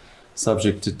services,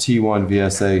 subject to T1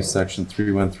 VSA Section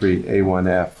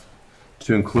 313A1F,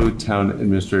 to include Town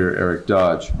Administrator Eric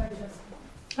Dodge.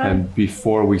 And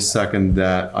before we second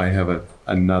that, I have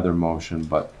another motion,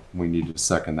 but we need to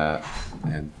second that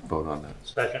and vote on that.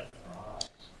 Second.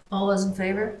 All those in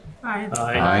favor?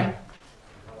 Aye.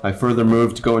 I further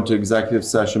move to go into executive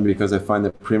session because I find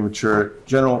that premature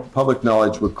general public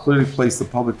knowledge would clearly place the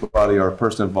public body or a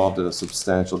person involved at a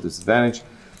substantial disadvantage.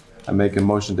 I make a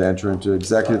motion to enter into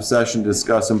executive session to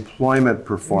discuss employment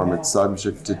performance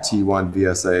subject to T1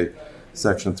 VSA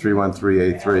Section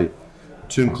 313A3,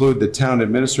 to include the Town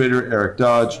Administrator Eric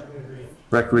Dodge,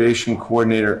 Recreation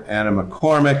Coordinator Anna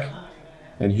McCormick,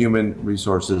 and Human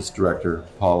Resources Director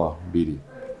Paula Beatty.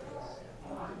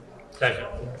 Second.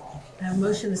 I have a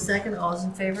motion and a second. All those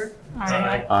in favor?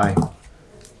 Aye.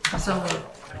 Aye. So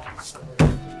moved.